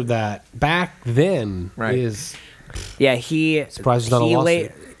 captured that back then Right. is Yeah, he Surprised it's not a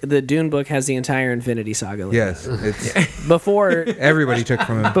lawsuit. the Dune book has the entire Infinity Saga. laid Yes, out. it's Before everybody took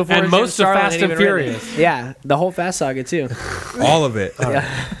from him. before And Jim most of Starlin Fast had and even written it. Furious. Yeah, the whole Fast Saga too. All of it.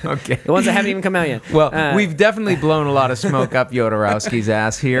 okay. The ones that haven't even come out yet. Well, we've definitely blown a lot of smoke up Jodorowsky's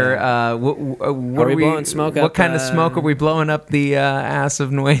ass here. What Are we blowing smoke What up, kind of smoke are we blowing up the ass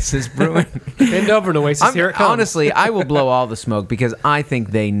of Nueces Brewing? bend over, Oasis. Here it comes. Honestly, I will blow all the smoke because I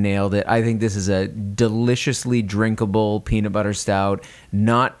think they nailed it. I think this is a deliciously drinkable peanut butter stout,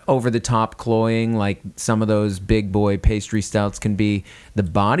 not over the top cloying like some of those big boy pastry stouts can be. The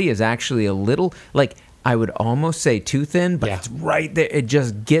body is actually a little, like, I would almost say too thin, but Yeah. it's right there. It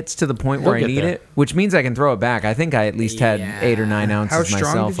just gets to the point where I We'll get need there. it, which means I can throw it back. I think I at least had Yeah. 8 or 9 ounces How strong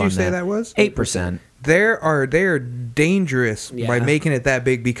myself did you on say that was? 8%. They are dangerous by Yeah. making it that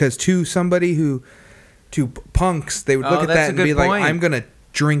big because to punks, they would look Oh, at that's that a and good be like, point. I'm gonna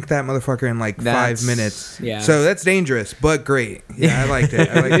drink that motherfucker in like That's- 5 minutes. Yeah. So that's dangerous, but great. Yeah, I liked it.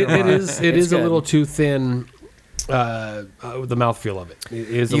 I liked it, a It lot. is. It It's is a good. little too thin. The mouthfeel of it. It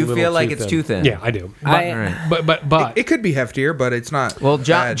is. You a little feel like it's too thin? Yeah, I do. I- Right. But It could be heftier, but it's not. Well,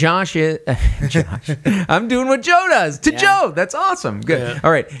 bad. Josh is. Josh. I'm doing what Joe does to Yeah. Joe. That's awesome. Good. Yeah.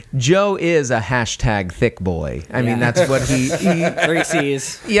 All right. Joe is a hashtag thick boy. I mean, Yeah. that's what he 3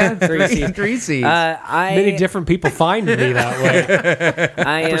 C's. yeah, Three C's. three C's. many different people find me that way,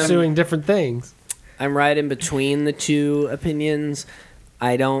 I am pursuing different things. I'm right in between the two opinions.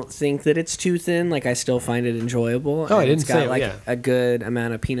 I don't think that it's too thin. Like, I still find it enjoyable. Oh, I and didn't it's got say- like yeah. a good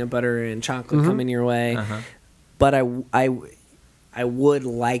amount of peanut butter and chocolate Mm-hmm. coming your way. But I would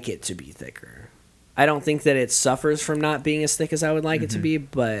like it to be thicker. I don't think that it suffers from not being as thick as I would like it to be.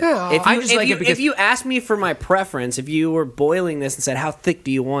 But Yeah, if I you, just if, like you it because- if you asked me for my preference, if you were boiling this and said how thick do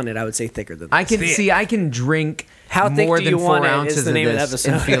you want it, I would say thicker than this. I can see. I can drink How thick more do than you 4 want it is ounces the name of the this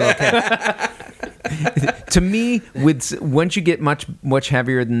and episode. feel okay. To me, once you get much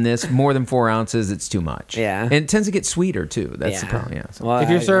heavier than this, more than 4 ounces, it's too much. Yeah. and it tends to get sweeter too. That's the Yeah. problem. Yeah. So. Well, If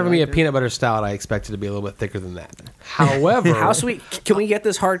you're I serving me a like it. peanut butter stout, I expect it to be a little bit thicker than that. However, How sweet? Can we get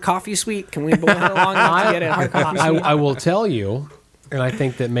this hard coffee sweet? Can we boil it long enough to get it hard coffee sweet? I will tell you, and I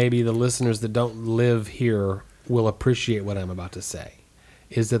think that maybe the listeners that don't live here will appreciate what I'm about to say,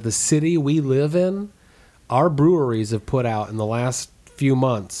 is that the city we live in, our breweries have put out in the last few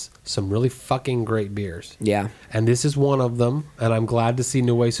months some really fucking great beers. Yeah. And this is one of them, and I'm glad to see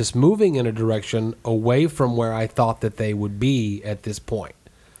Nueces moving in a direction away from where I thought that they would be at this point.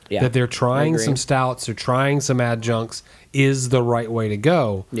 Yeah. That they're I trying agree. some stouts, they're trying some adjuncts is the right way to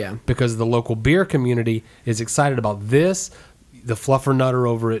go. Yeah. Because the local beer community is excited about this, the Fluffer Nutter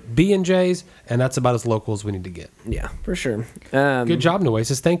over at B&J's, and that's about as local as we need to get. Yeah, for sure. Good job,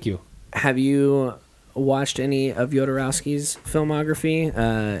 Nueces. Thank you. Have you watched any of Jodorowsky's filmography?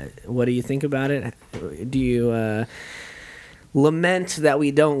 What do you think about it? Do you lament that we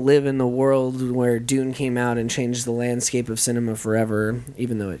don't live in the world where Dune came out and changed the landscape of cinema forever,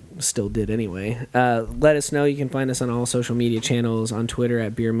 even though it still did anyway? Let us know. You can find us on all social media channels, on Twitter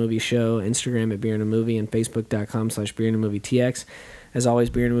at Beer Movie Show, Instagram at Beer and a Movie, and Facebook.com/Beer and a Movie TX. As always,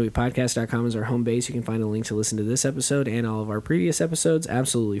 beerandmoviepodcast.com is our home base. You can find a link to listen to this episode and all of our previous episodes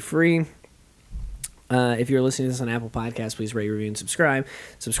absolutely free. If you're listening to this on Apple Podcasts, please rate, review, and subscribe.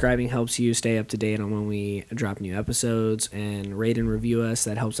 Subscribing helps you stay up to date on when we drop new episodes, and rate and review us.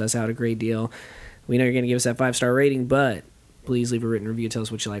 That helps us out a great deal. We know you're going to give us that 5-star rating, but please leave a written review. Tell us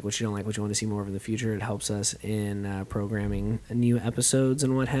what you like, what you don't like, what you want to see more of in the future. It helps us in programming new episodes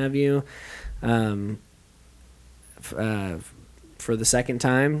and what have you. For the second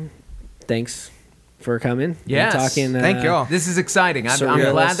time, thanks for coming. Yes. We're talking, Thank y'all. This is exciting. I'm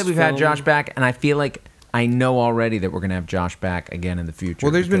Surrealist glad that we've had film. Josh back, and I feel like I know already that we're going to have Josh back again in the future.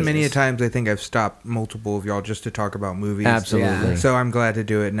 Well, there's been because many a it's- times I think I've stopped multiple of y'all just to talk about movies. Absolutely. Yeah. So I'm glad to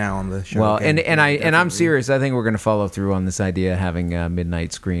do it now on the show. Well, again. and I'm serious. I think we're going to follow through on this idea of having a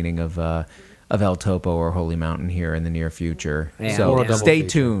midnight screening of El Topo or Holy Mountain here in the near future. Yeah. So Or a double stay feature.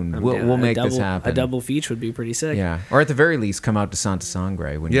 tuned. I'm We'll down. make a this double- happen. A double feature would be pretty sick. Yeah, or at the very least, come out to Santa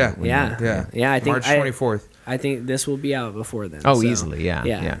Sangre. When Yeah. you, when Yeah. you- yeah, I think March 24th. I think this will be out before then. Oh, so, easily,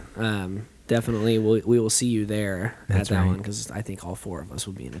 yeah. Definitely, we will see you there That's at that right. one because I think all 4 of us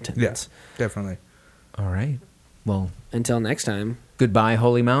will be in Yeah, attendance. definitely. All right. Well, Until next time. goodbye,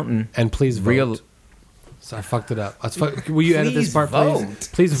 Holy Mountain. And please vote. Real- So I fucked it up. Will you edit this Please part, vote. please?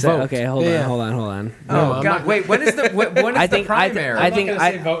 Please So, vote. okay, hold Yeah. on. No, Oh I'm God! not- Wait, when is the when is the primary? I think I'm not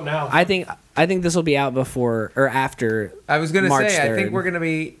gonna say vote now. I think this will be out before or after. I was gonna March say. I 3rd.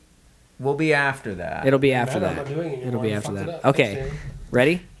 think we'll be after that. It'll be after Matter, I'm that. not doing it It'll be anymore. after Fucked that. it up. Okay, Thanks,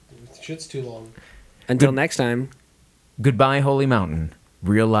 ready? Dan. Shit's too long. Until next time. Goodbye, Holy Mountain.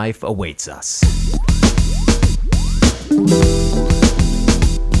 Real life awaits us.